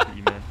take a look at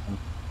you, man.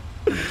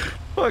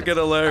 Fucking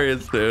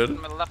hilarious, dude.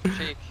 My left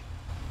cheek.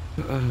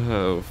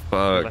 Oh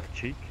fuck. Left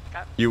cheek.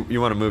 You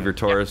want to move your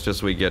Taurus just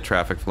so we get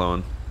traffic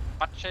flowing?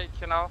 Butt cheek,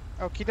 you know.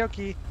 Okie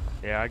dokie.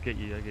 Yeah, I get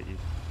you.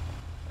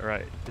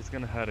 Alright, it's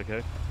gonna hurt,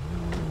 okay?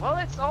 Well,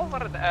 it's over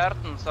at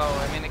Erden, so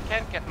I mean, it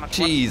can't get much worse,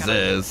 can it?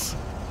 Jesus.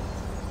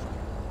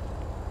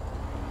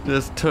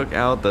 just took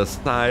out the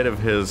side of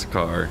his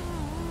car.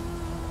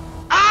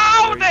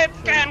 Ow! That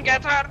can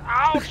get hurt.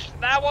 Ouch!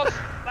 That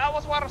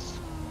was worse.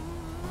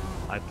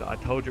 I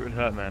told you it would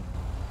hurt, man.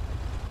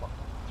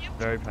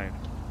 Very painful.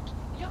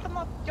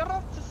 You're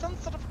not the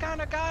sensitive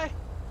kind of guy.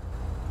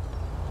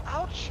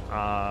 Ouch.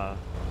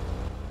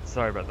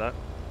 Sorry about that.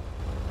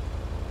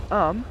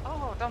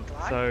 Oh, don't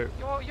lie. So-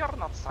 you're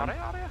not sorry,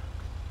 are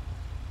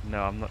you?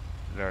 No, I'm not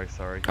very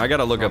sorry. I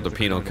gotta look up the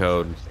penal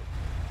code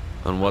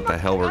on what the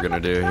hell we're gonna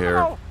do here.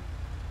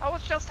 I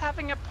was just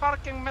having a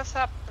parking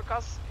mishap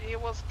because he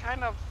was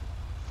kind of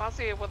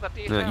fuzzy with the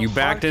details. You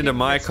backed into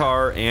my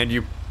car and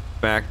you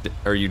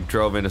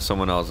drove into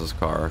someone else's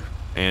car.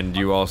 And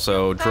you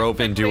also drove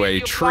into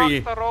a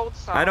tree.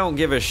 I don't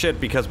give a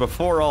shit because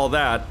before all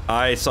that,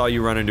 I saw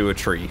you run into a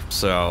tree.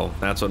 So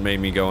that's what made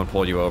me go and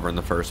pull you over in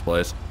the first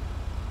place.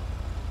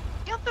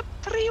 Yeah, the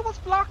tree was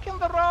blocking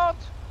the road.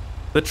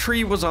 The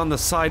tree was on the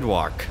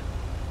sidewalk.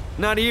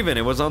 Not even,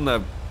 it was on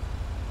the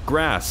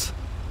grass.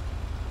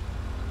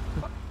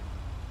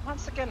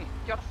 Once again,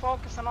 you're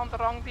focusing on the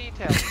wrong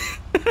details.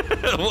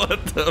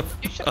 What the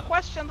You should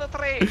question the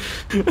tree.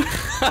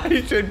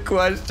 I should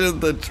question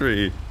the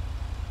tree.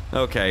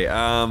 Okay,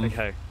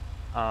 Okay.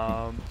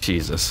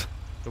 Jesus.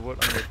 So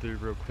what I'm gonna do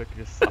real quick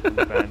is just slap on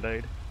the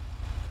band-aid.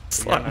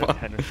 We got no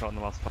tennis shot in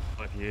the last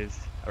 5 years.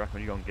 I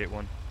recommend you go and get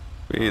one.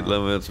 Speed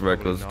limits,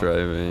 reckless not.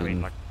 driving. I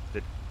mean, like,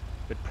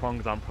 the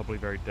prongs aren't probably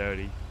very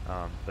dirty,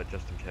 but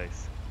just in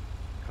case.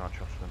 Can't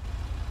trust them.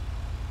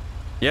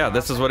 Yeah,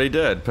 this is what he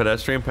did.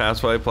 Pedestrian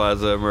passway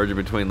plaza merging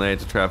between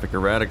lanes of traffic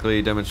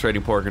erratically,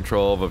 demonstrating poor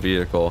control of a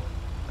vehicle.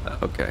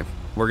 Okay.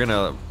 I'm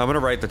gonna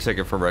write the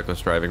ticket for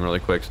reckless driving really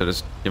quick, so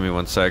just give me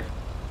 1 sec.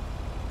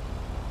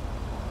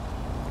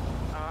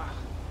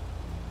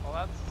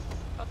 Well,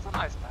 that's a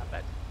nice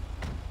band-aid.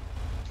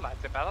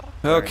 Slightly better.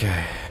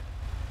 Okay.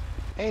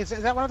 Hey, is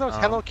that one of those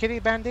Hello Kitty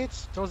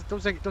band-aids? Those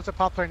are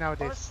popular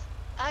nowadays.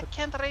 I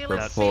can't really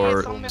see Report.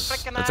 it's on my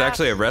freaking It's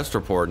actually a rest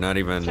report, not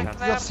even.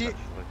 You'll see.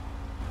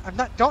 I'm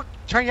not. Don't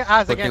turn your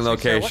eyes Booking against me,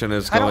 sir. location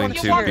is I don't going want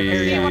to see your be-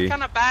 area. See what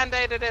kind of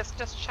band-aid it is.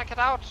 Just check it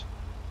out.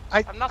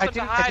 I'm nothing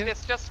to hide.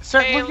 It's just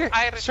Sir, pale move your-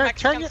 Irish sir,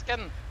 Mexican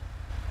skin.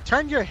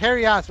 Turn your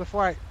hairy eyes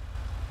before I.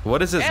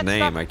 What is his It's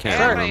name? not I can't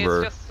hairy,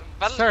 remember. It's just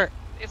well, Sir.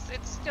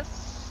 It's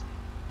just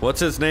What's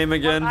his name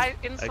again?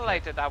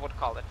 insulated, I would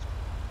call it.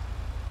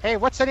 Hey,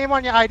 what's the name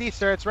on your ID,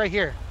 sir? It's right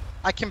here.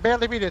 I can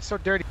barely read it. It's so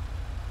dirty.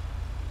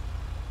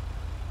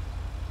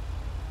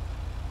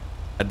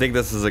 I think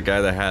this is a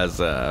guy that has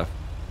a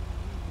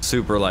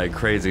super like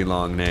crazy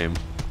long name.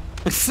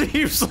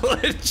 Seems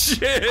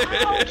legit.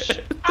 Ouch!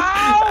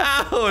 Ow!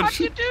 Ouch! What'd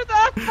you do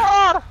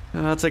that for?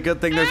 It's a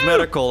good thing there's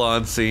medical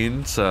on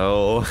scene,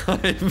 so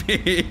I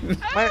mean.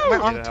 My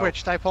arm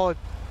twitched. I pulled.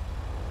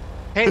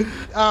 Hey,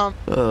 Oh.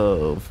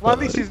 well, at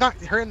least he's not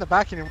hurting the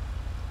back anymore.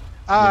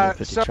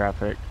 50 So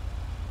traffic.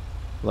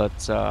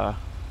 Let's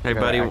Hey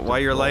buddy, while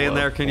you're laying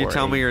there, can you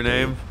tell me your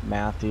name?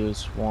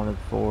 Matthews wanted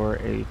for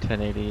a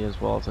 1080 as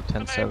well as a My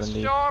name's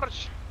 1070.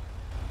 George.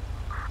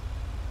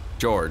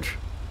 George.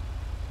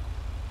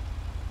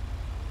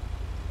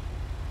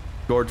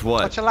 George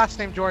what? what's your last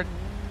name, Jordan?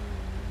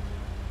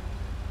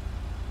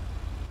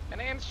 My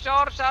name's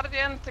George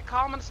Ardiente,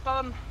 common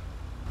spelling.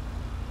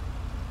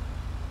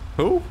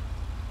 Who?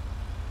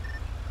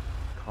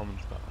 Common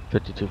stuff.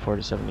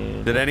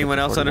 524070. Did anyone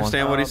else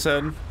understand what he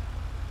said?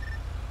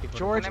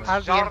 George My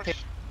name's Ardiente. George.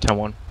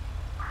 10-1.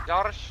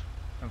 George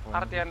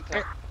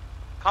Ardiente.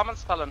 Common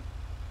spelling.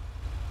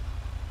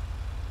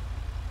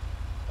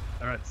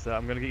 Alright, so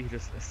I'm gonna get you to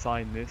just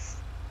assign this.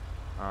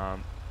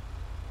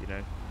 You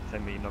know,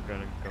 send me not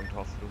going to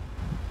hospital.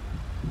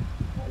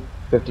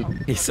 50.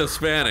 He's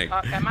Hispanic.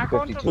 Am I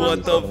going to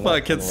What the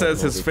fuck? It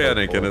says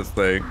Hispanic in his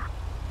thing.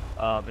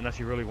 Unless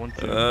you really want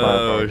to.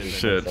 Oh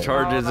shit.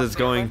 Charges is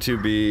going to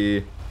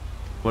be.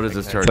 What is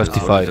this charges? What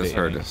 55 is this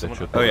charges? the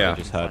trooper Oh yeah. we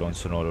just had on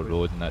Sonora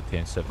Road and that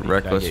 1070.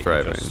 Reckless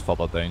driving. Just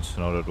further down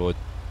Sonora Road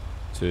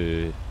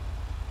to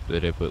the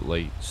Redwood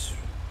Lights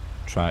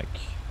track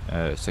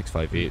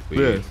 658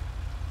 with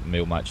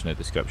male matching the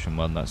description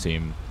wearing that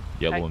same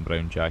yellow and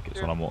brown jackets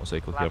on a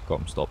motorcycle here. Got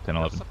him stopped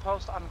 1011.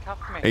 supposed to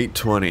uncuff me?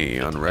 820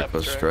 on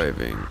reckless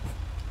driving.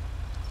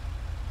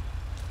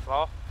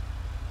 Well,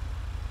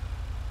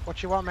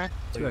 What you want, man?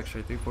 2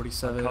 X-ray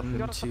 347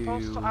 You're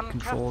supposed to to uncuff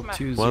control me.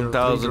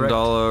 203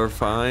 $1,000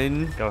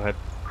 fine. Go ahead.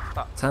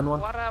 10-1.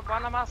 what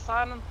am I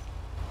signing?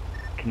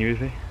 Can you use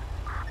me?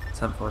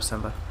 10-4,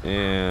 stand by.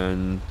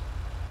 And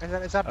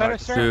Is that better,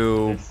 sir?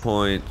 2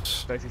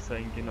 points Basically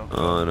saying you're not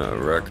on going a to,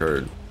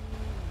 record.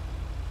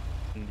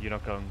 You're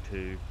not going to,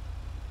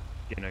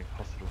 you know,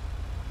 hospital.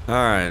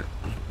 Alright.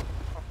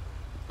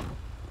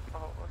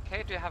 Oh,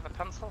 okay, do you have a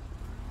pencil?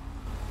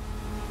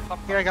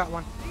 Here, I got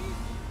one.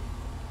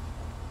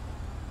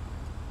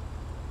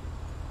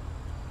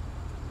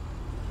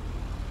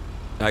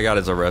 I got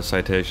his arrest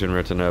citation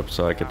written up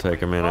so I could take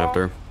him in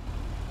after.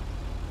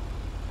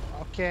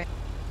 Okay.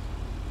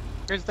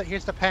 Here's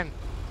the pen.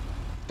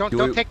 Do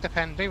Don't we- take the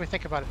pen. Don't even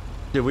think about it.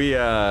 Did we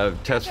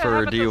test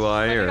for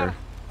DUI or?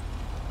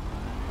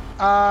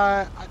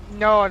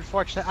 No,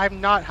 unfortunately,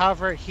 I'm not.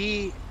 However,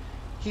 he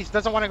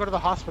doesn't want to go to the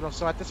hospital,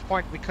 so at this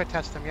point, we could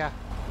test him. Yeah.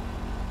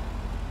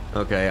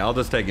 Okay, I'll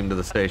just take him to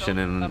the station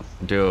and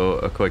do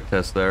a quick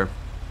test there.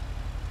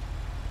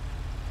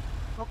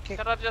 Okay.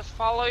 Should I just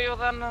follow you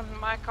then in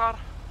my car?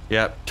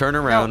 Yep, turn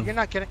around. No, you're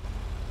not getting.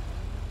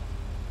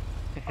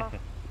 Good job.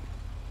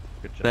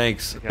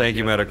 Thanks. Okay, Thank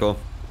you, medical.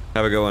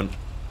 Have a good one.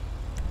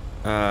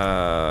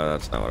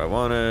 That's not what I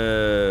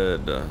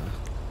wanted.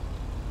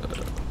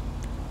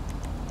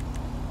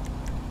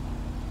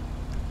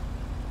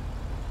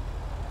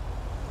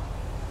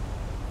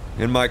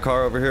 In my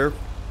car over here.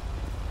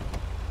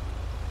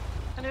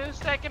 And who's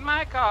taking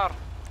my car?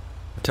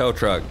 Tow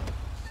truck.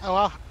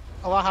 Oh,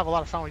 I'll have a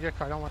lot of fun with your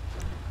car. Don't worry.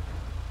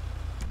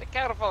 Be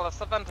careful, it's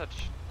a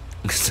vintage.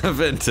 It's a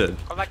vintage.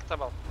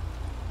 Collectible.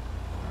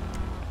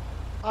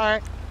 All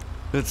right.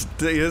 It's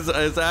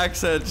his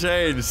accent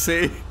changed.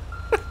 See.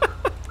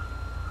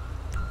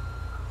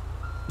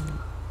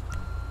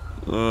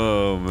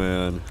 Oh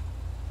man.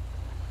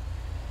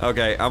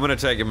 Okay, I'm gonna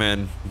take him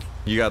in.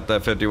 You got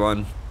that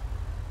 51?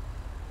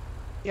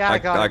 Yeah, I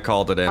got it. I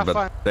called it in, Have but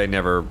fun. they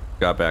never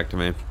got back to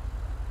me.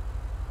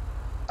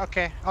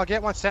 Okay, I'll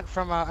get one sent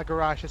from a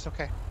garage. It's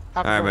okay.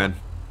 All right, man.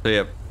 See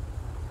ya.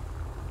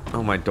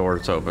 Oh, my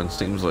door's open.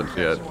 Seems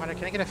legit.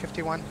 Can I get a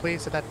 51,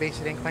 please, at that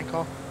basic incline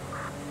call?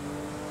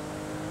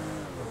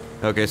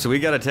 Okay, so we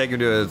gotta take him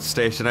to a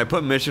station. I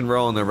put mission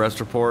roll in the arrest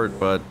report,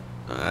 but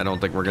I don't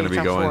think we're gonna be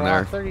going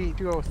there.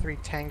 3203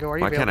 Tango. Are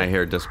you Why can't I available?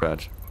 hear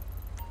dispatch?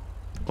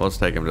 Well, let's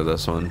take him to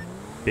this one.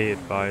 Be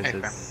advised,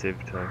 it's Civ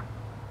tow.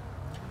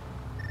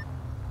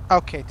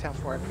 Okay,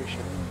 10-4. I appreciate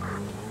it.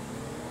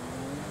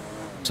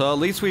 So at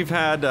least we've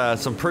had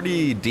some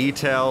pretty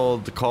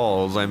detailed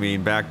calls. I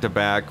mean, back to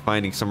back,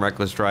 finding some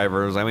reckless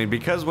drivers. I mean,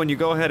 because when you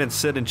go ahead and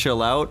sit and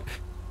chill out,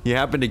 you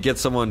happen to get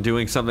someone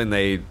doing something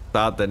they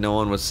thought that no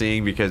one was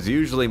seeing, because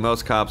usually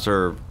most cops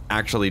are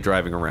actually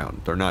driving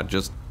around. They're not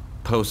just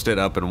posted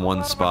up in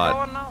one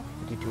spot.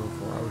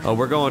 Oh,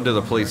 we're going to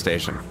the police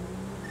station.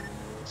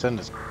 Send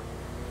us. Is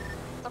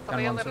that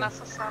really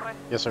necessary?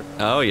 Yes, sir.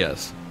 Oh,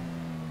 yes.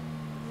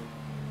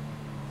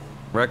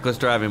 Reckless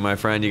driving, my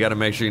friend. You gotta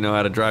make sure you know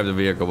how to drive the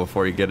vehicle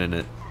before you get in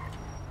it.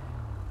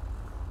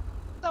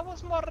 That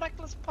was more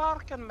reckless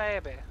parking,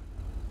 maybe.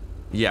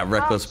 Yeah,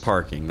 reckless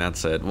parking,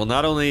 that's it. Well,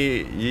 not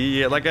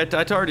only, like I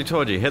already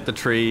told you, hit the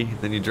tree,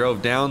 then you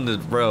drove down the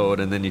road,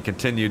 and then you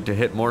continued to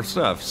hit more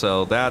stuff.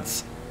 So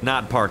that's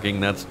not parking,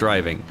 that's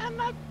driving. And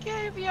I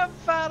gave you a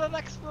valid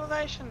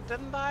explanation,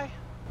 didn't I?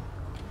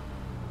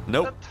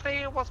 Nope. The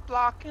tree was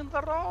blocking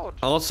the road.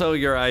 Also,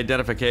 your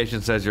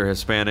identification says you're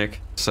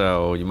Hispanic,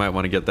 so you might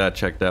want to get that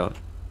checked out.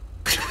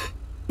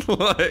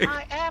 Like,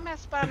 I am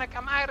Hispanic.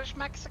 I'm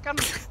Irish-Mexican.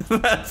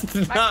 That's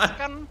not...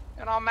 Mexican.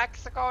 You know,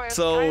 Mexico is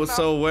kind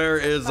So of where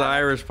is the Hispanic.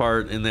 Irish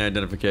part in the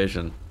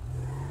identification?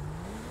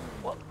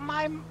 Well,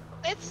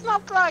 it's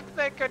not like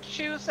they could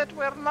choose it.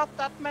 We're not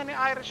that many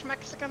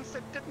Irish-Mexicans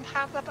that didn't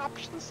have that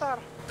option, sir.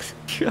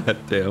 God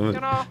damn it.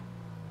 You know,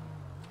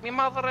 my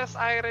mother is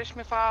Irish,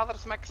 my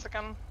father's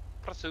Mexican.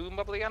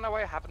 Presumably,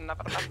 anyway. I have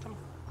never met him.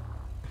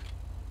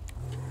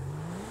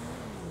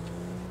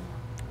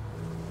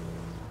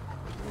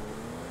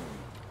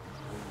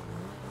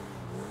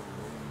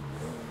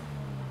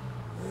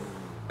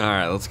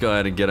 Alright, let's go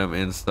ahead and get him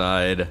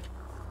inside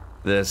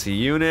this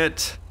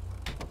unit.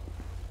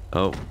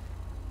 Oh.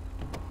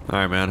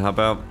 Alright, man, hop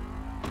out.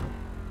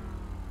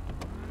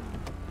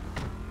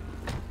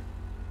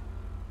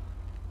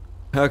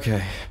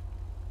 Okay.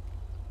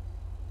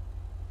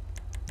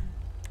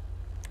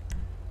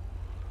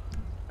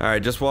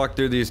 Alright, just walk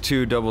through these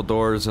two double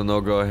doors and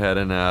they'll go ahead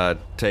and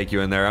take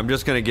you in there. I'm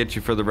just gonna get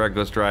you for the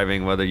reckless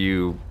driving, whether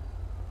you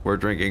were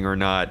drinking or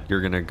not.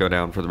 You're gonna go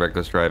down for the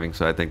reckless driving,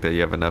 so I think that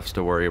you have enough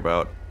to worry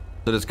about.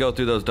 So just go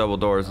through those double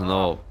doors and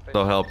they'll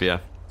help you.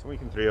 So we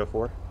can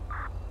 304.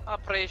 I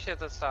appreciate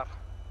it, sir.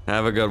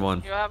 Have a good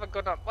one. You have a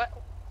good one.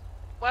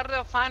 Where do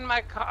I find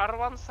my car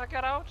once I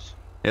get out?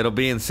 It'll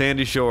be in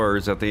Sandy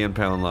Shores at the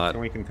impound lot. So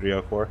we can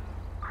 304.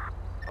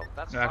 Oh,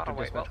 that's No, far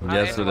away. Well,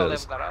 Yes, I it will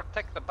is. live there. I'll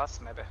take the bus,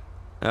 maybe.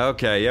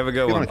 Okay, you have a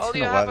good one. Oh,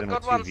 you have a 1011 good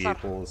with two one, sir.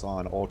 vehicles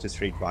on Alta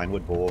Street,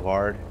 Vinewood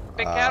Boulevard.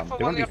 Be careful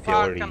they when won't be you're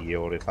failure to parking.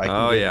 yield. If I can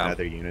Oh, get yeah.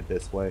 another unit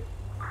this way.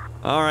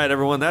 Alright,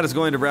 everyone, that is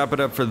going to wrap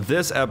it up for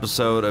this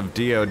episode of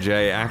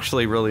DOJ.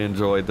 Actually really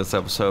enjoyed this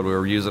episode. We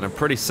were using a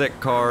pretty sick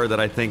car that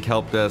I think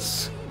helped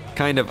us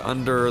kind of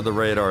under the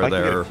radar I can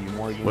get there a few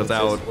more units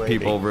without this way.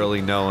 people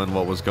really knowing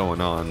what was going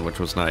on, which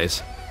was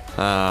nice.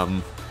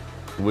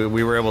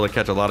 We were able to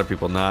catch a lot of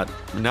people not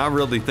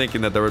really thinking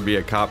that there would be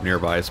a cop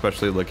nearby,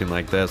 especially looking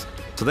like this.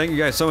 So thank you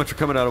guys so much for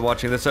coming out and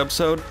watching this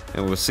episode,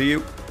 and we will see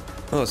you...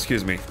 Oh,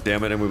 excuse me.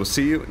 Damn it, and we will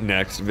see you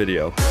next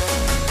video.